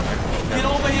 Get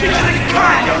over here!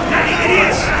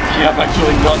 Yeah,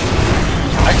 actually not.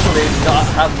 Actually, not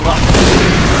have luck.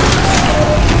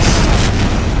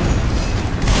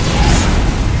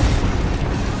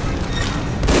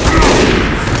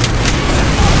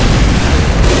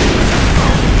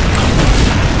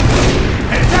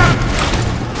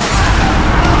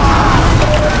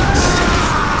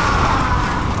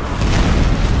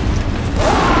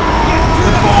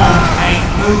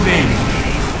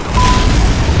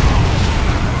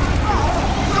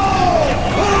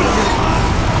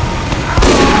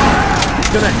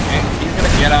 He's gonna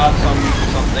get out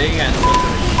someday and we're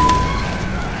gonna shoot.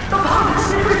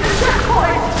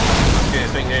 Okay,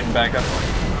 so getting back up.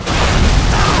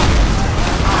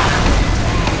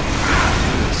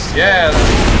 Yeah,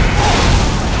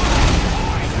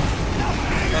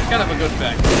 that's kind of a good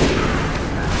fact.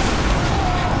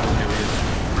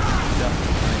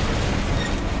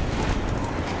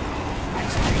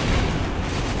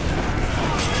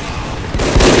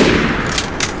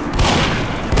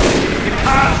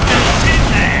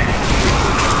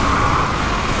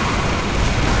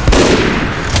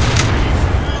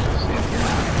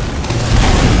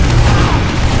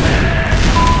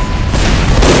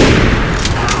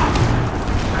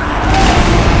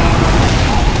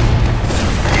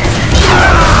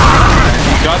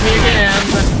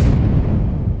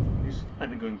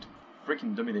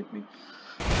 Dominate me.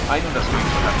 I know that's going to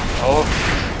happen. Oh,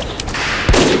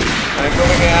 I'm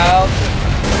going out.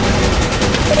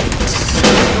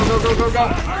 Go, go, go, go, go.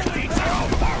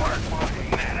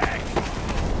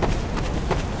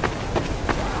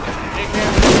 Take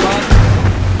him, run.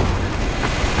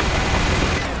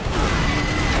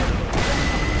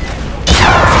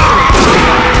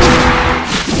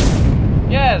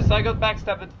 Yes, I got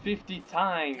backstabbed 50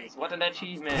 times. What an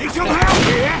achievement. Need some help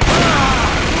here.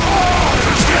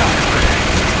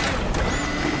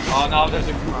 Oh no, there's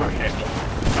a group right here.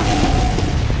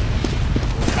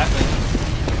 What's happening?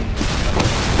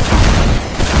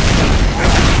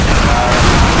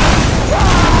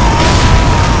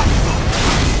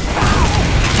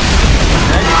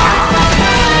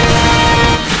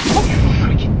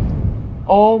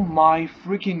 Oh my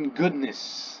freaking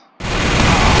goodness.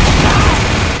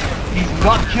 He's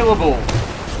not killable.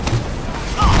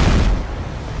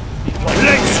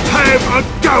 Let's have a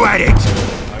go at it!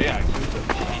 Oh yeah,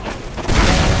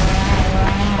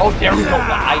 oh, there we go,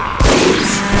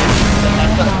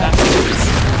 that's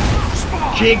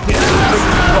jigged it.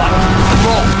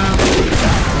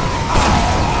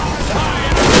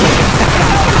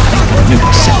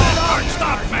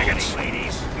 Stop, maggots!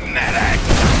 Medic!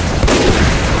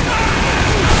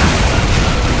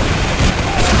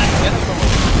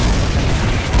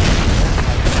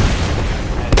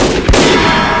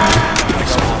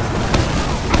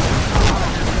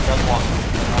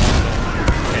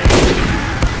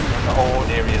 Oh,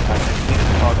 there he is.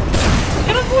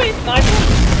 Get away, sniper!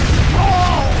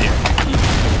 There.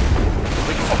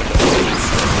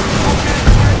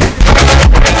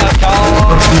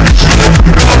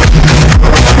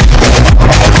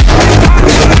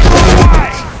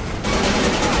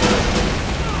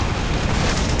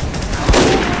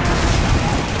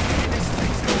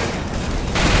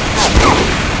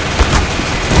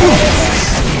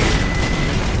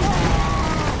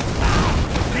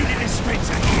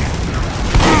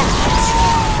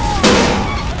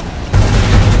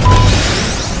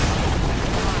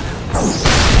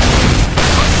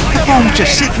 Oh,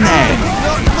 just sitting there.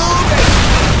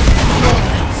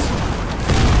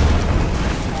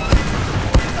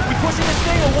 We pushing this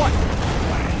thing or what?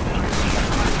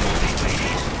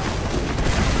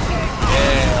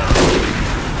 Yeah.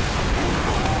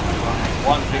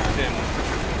 One victim.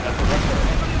 That's a record.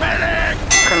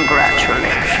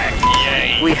 Congratulations.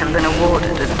 Yay. We have been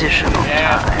awarded additional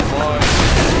time. Boy.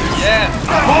 Yeah.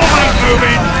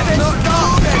 Moving!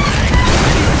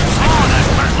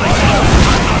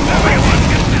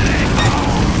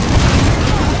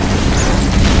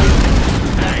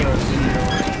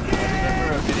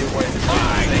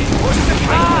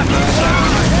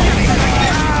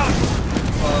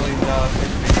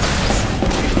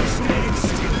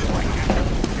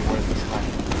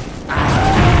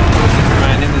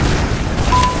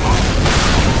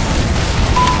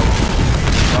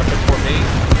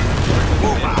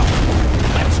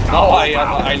 No,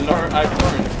 I've learned.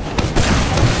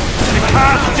 The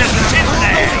car's just sitting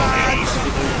there.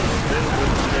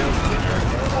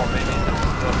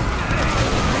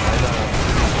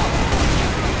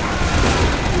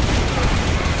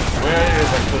 Where is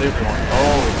actually everyone?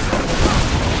 Oh,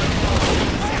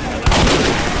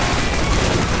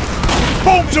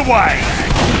 Bolt away!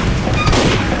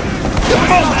 The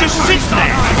bolt just sits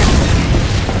there!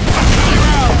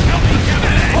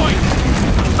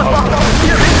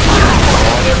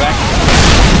 oh, they're back.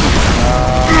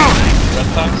 Red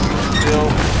Sox still.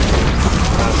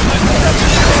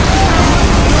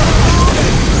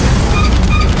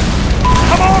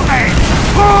 Come on, man!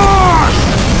 Push!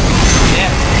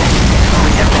 Yeah. We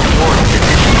have been awarded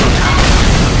additional time.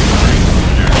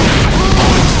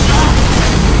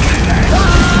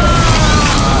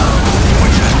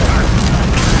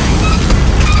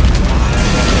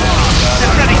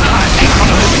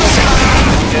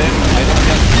 I don't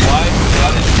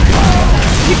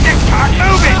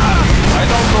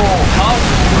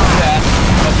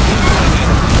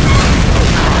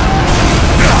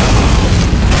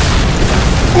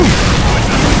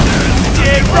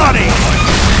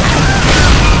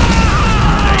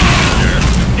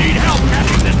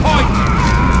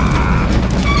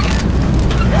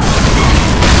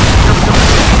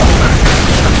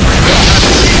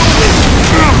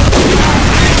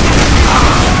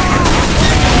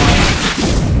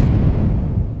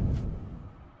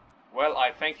Well,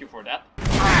 I thank you for that.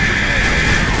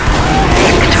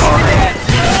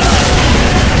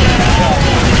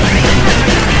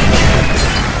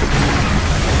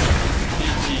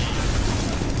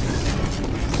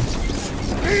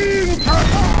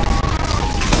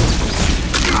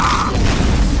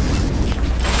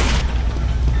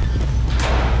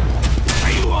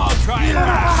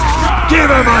 Give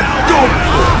him a dog!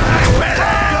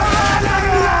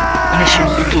 Mission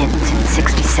begins in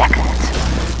 60 seconds.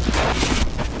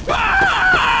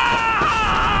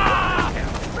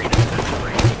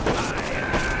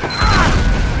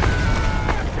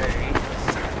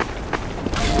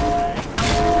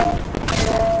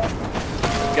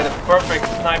 Get a perfect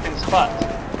sniping spot.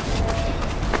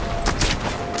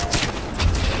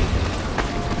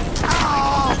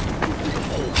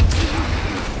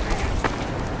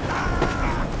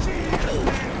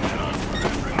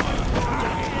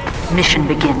 Mission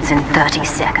begins in 30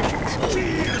 seconds.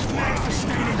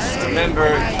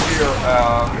 Remember here,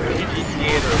 PG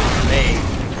Theater made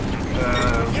a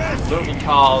movie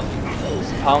called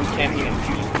Pound Camping and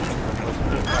Fusion.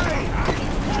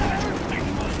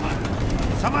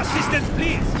 Some assistance,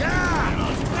 please! Yeah!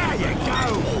 There you go!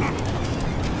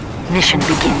 Mission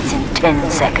begins in 10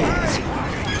 seconds.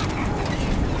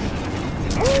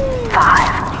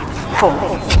 5, 4,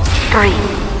 3,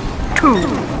 2,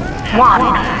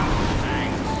 1.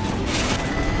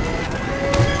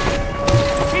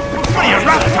 Your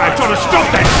rat type's ought to stop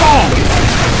that bomb!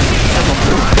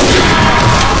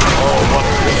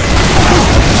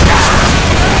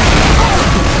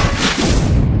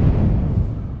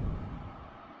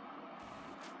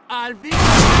 I'll be...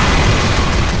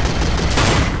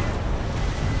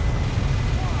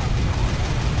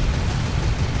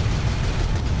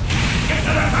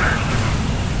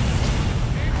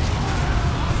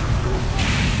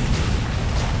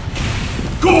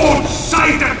 God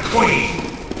save the Queen!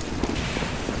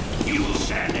 You will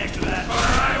stand next to that bird,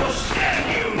 I will stand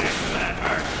you next to that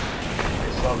bird.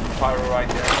 There's some pyro right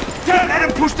there. Don't let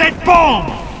him push that bomb!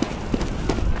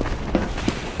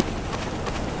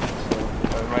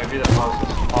 So, maybe the house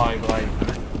is fine, like,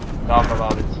 talk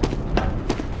about it.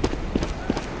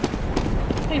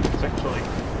 Hey, it's actually...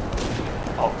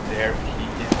 Oh, there he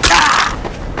is.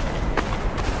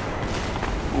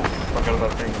 Oof, forgot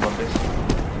about thinking about this.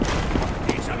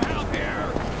 Need some help here.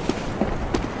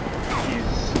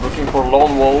 He's looking for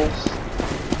lone wolves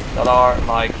that are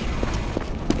like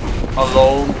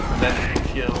alone, then he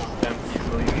kills them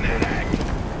easily.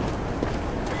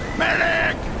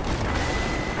 Medic!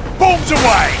 Bombs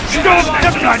away! Stop the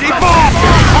bloody bomb!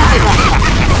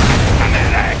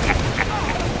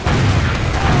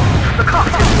 The clock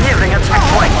is nearing a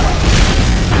checkpoint.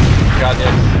 Got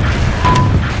it.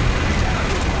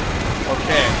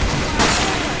 Okay.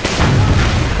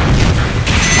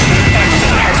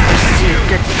 Enemy has received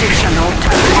additional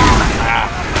time.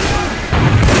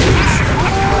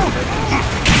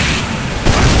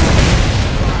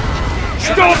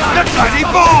 Stop the bloody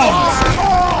bombs!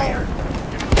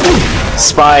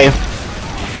 Spy.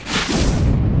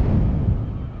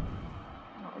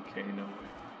 Okay, no way.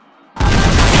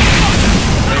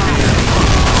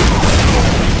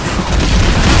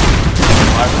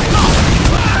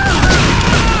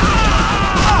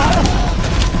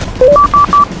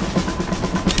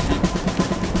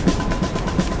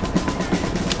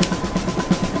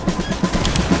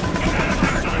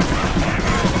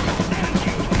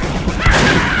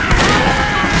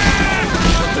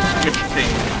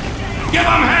 Give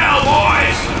them hell,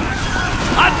 boys!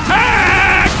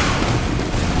 Attack!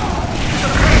 The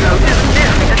payload is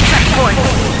nearing a checkpoint.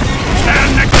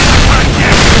 Stand next to the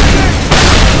target!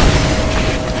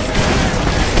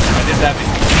 I did that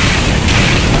before.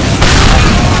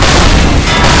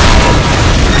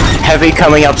 Heavy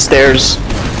coming upstairs.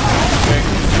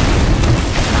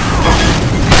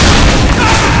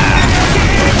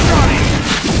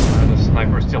 The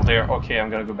sniper's still there. Okay, I'm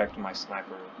gonna go back to my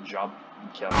sniper job.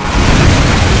 Kill him.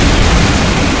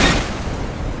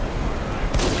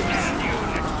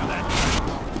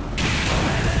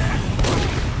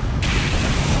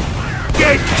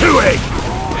 Get to it!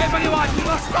 Everyone, we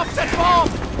must stop that bomb!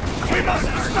 We must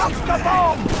stop the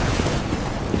bomb!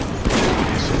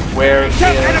 Where is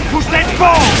Don't let him push that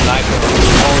bomb! sniper?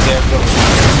 Oh, there goes.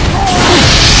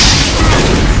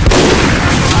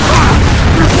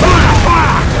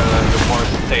 The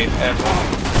worst state ever.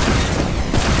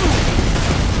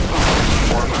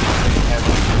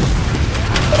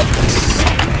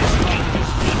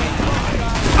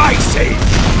 I see!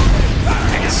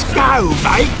 Let's go,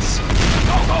 mates!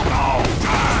 Go, go, go!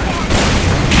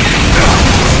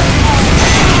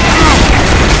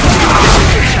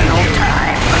 Additional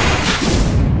time.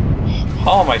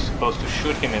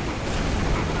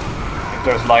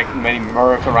 there's like many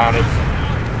Mercs around it.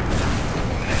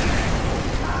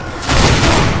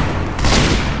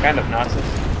 Kind of nonsense.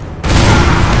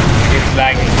 It's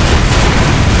lagging.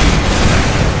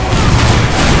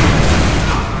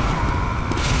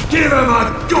 Give him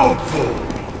a gobful!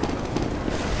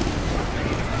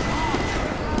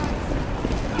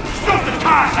 Stop the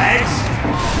car, lads!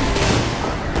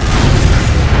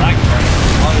 Like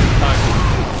all this time.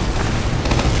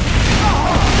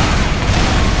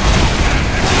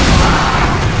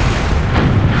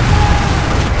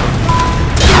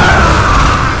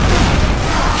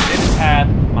 Didn't had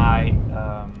my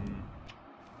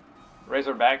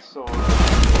Razorback sword.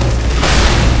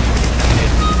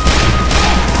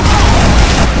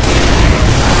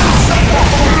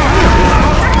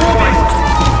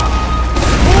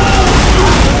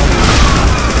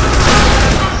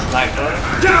 Sniper.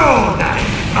 Down!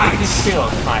 I can kill a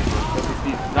sniper, but if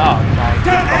he's not, like...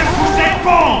 Get them who's that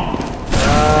bomb!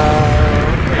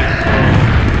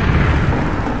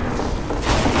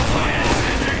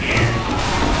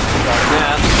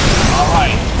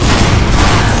 Alright.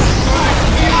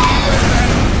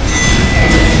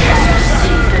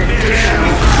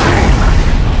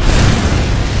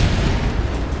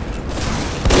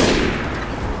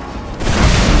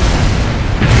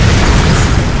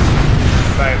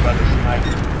 Sorry about the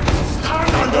sniper.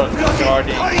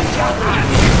 Guarding.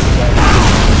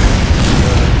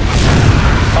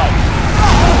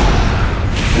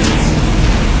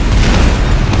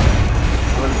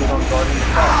 Really good on guarding the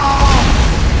car.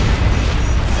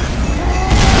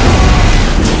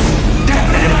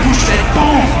 Let him push that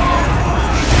bomb!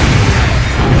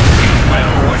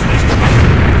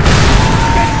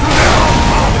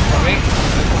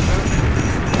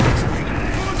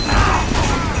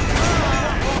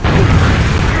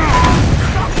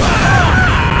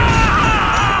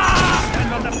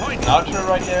 Archer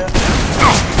right there.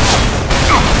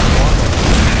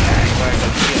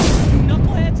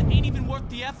 Knuckleheads ain't even worth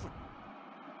the effort.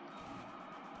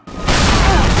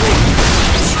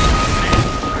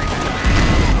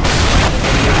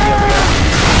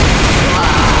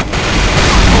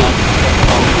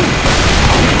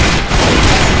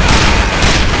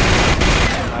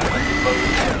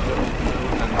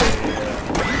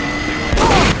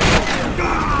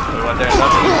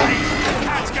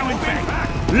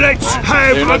 Let's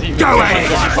have a go at it!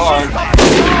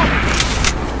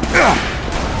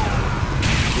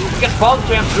 Get Paul to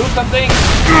him, do something!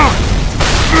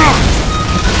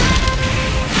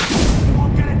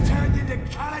 I'm gonna turn you to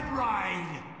colored rain!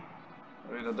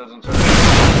 Wait, that doesn't turn.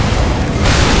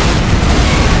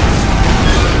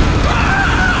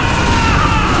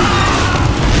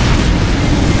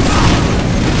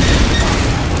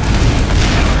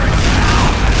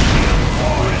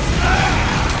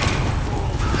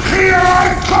 Here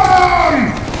I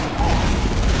come!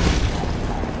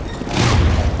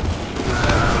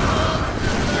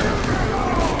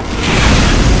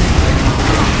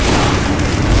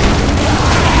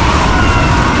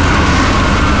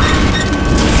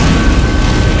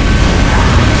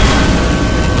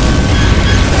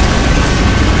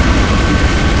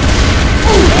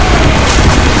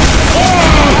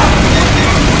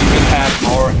 You have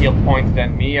more heal points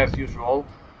than me as usual.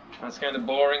 That's kind of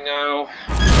boring now.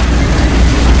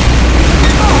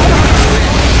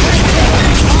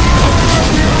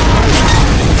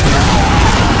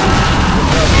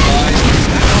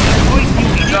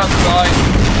 Just die.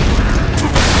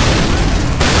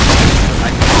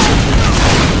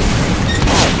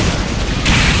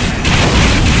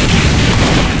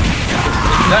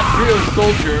 That real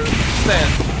soldier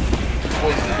stand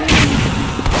was losing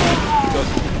because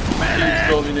he keeps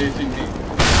dominating me.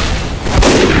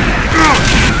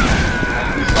 And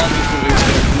we started to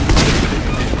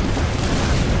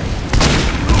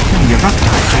You're not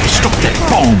going to stop that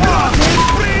bomb!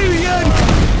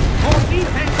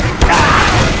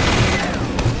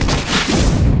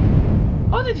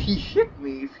 How did he hit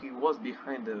me if he was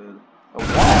behind a wall?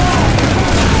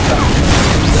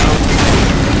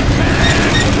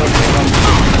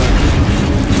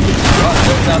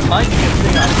 that might be a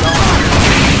thing I don't.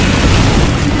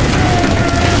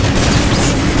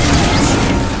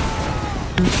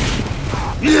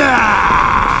 Yeah!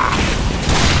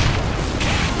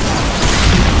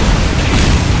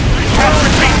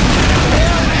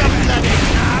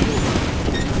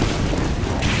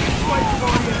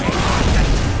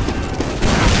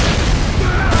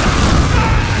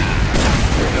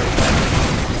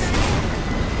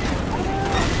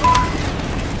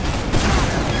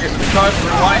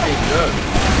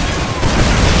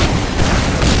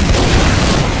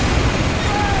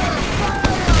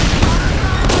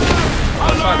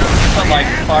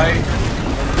 fight.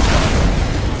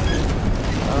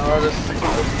 Let's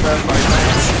stand by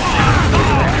that.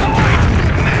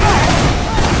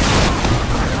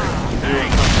 We'll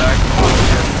come back.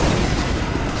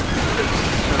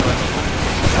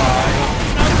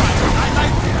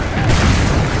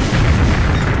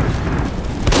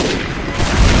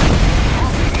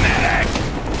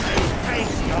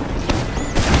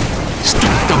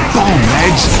 Stick the bomb,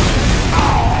 lads!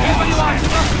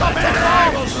 I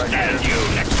will stand you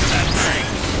next to that thing.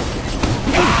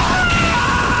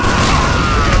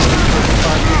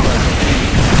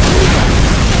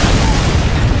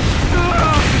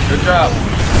 Good job.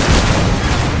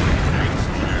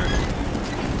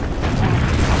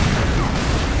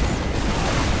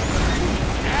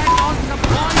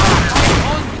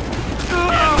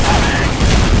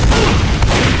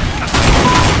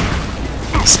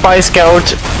 Spy Scout.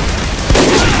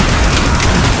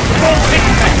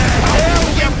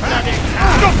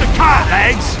 Stop the car,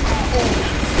 legs!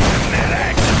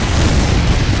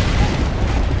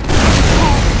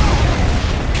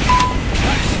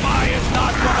 That spy is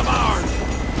not one of ours!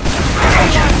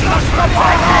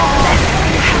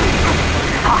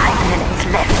 5 minutes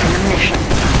left in the mission.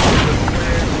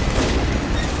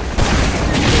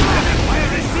 Fire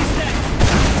resistant!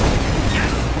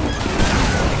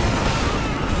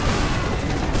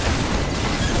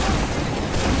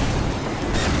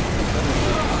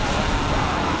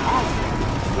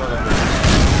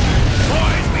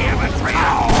 Boys, we have a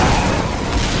trail!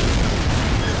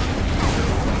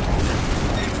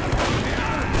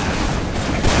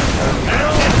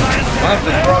 One of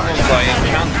the problems I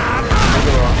encounter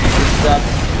is that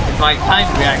in my time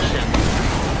reaction,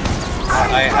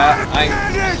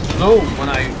 I'm slow when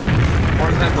I, for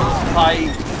example, spy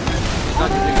is not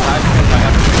using life because I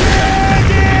have to do that.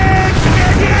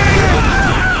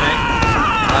 Okay?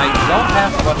 And I don't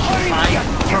have much time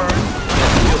to turn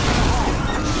and do it.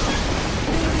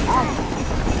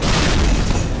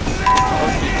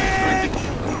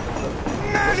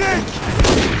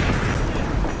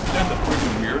 That's pretty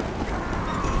weird.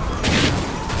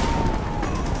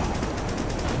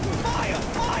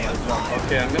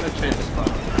 Okay, I'm gonna change the spot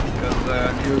because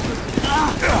I'm used to it.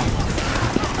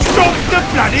 Stop the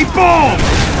bloody bomb!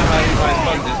 I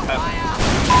saw this happen.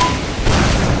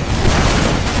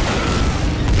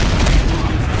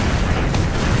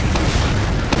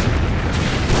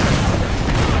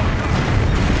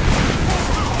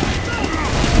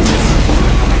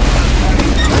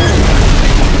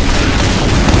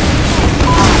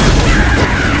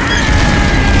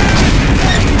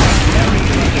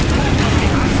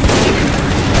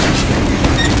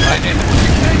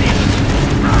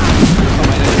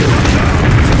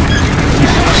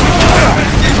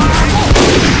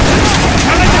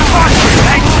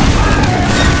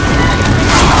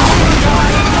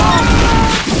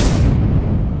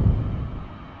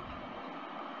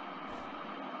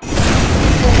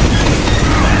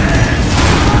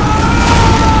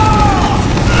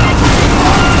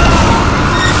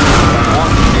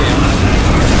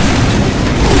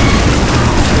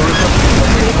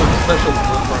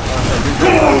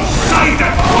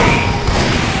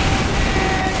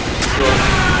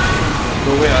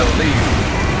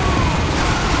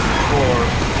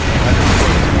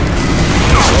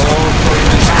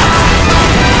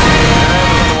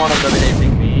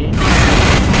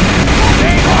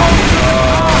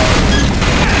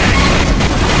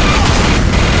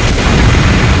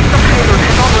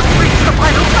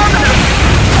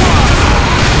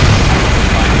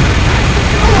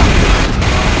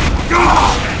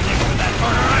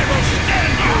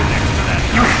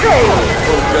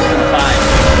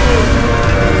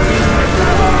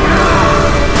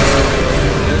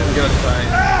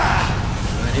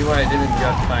 I didn't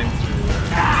get time to...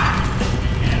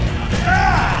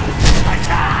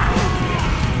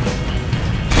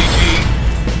 GG!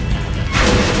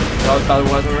 Bad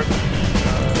weather.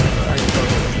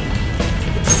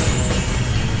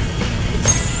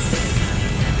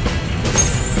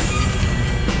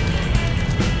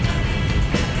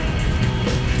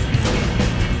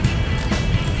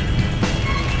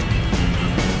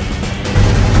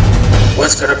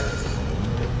 What's good?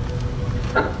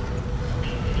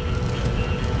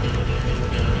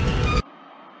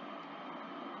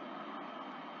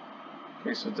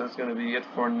 Okay, so that's gonna be it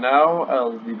for now.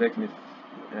 I'll be back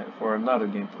for another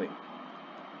gameplay.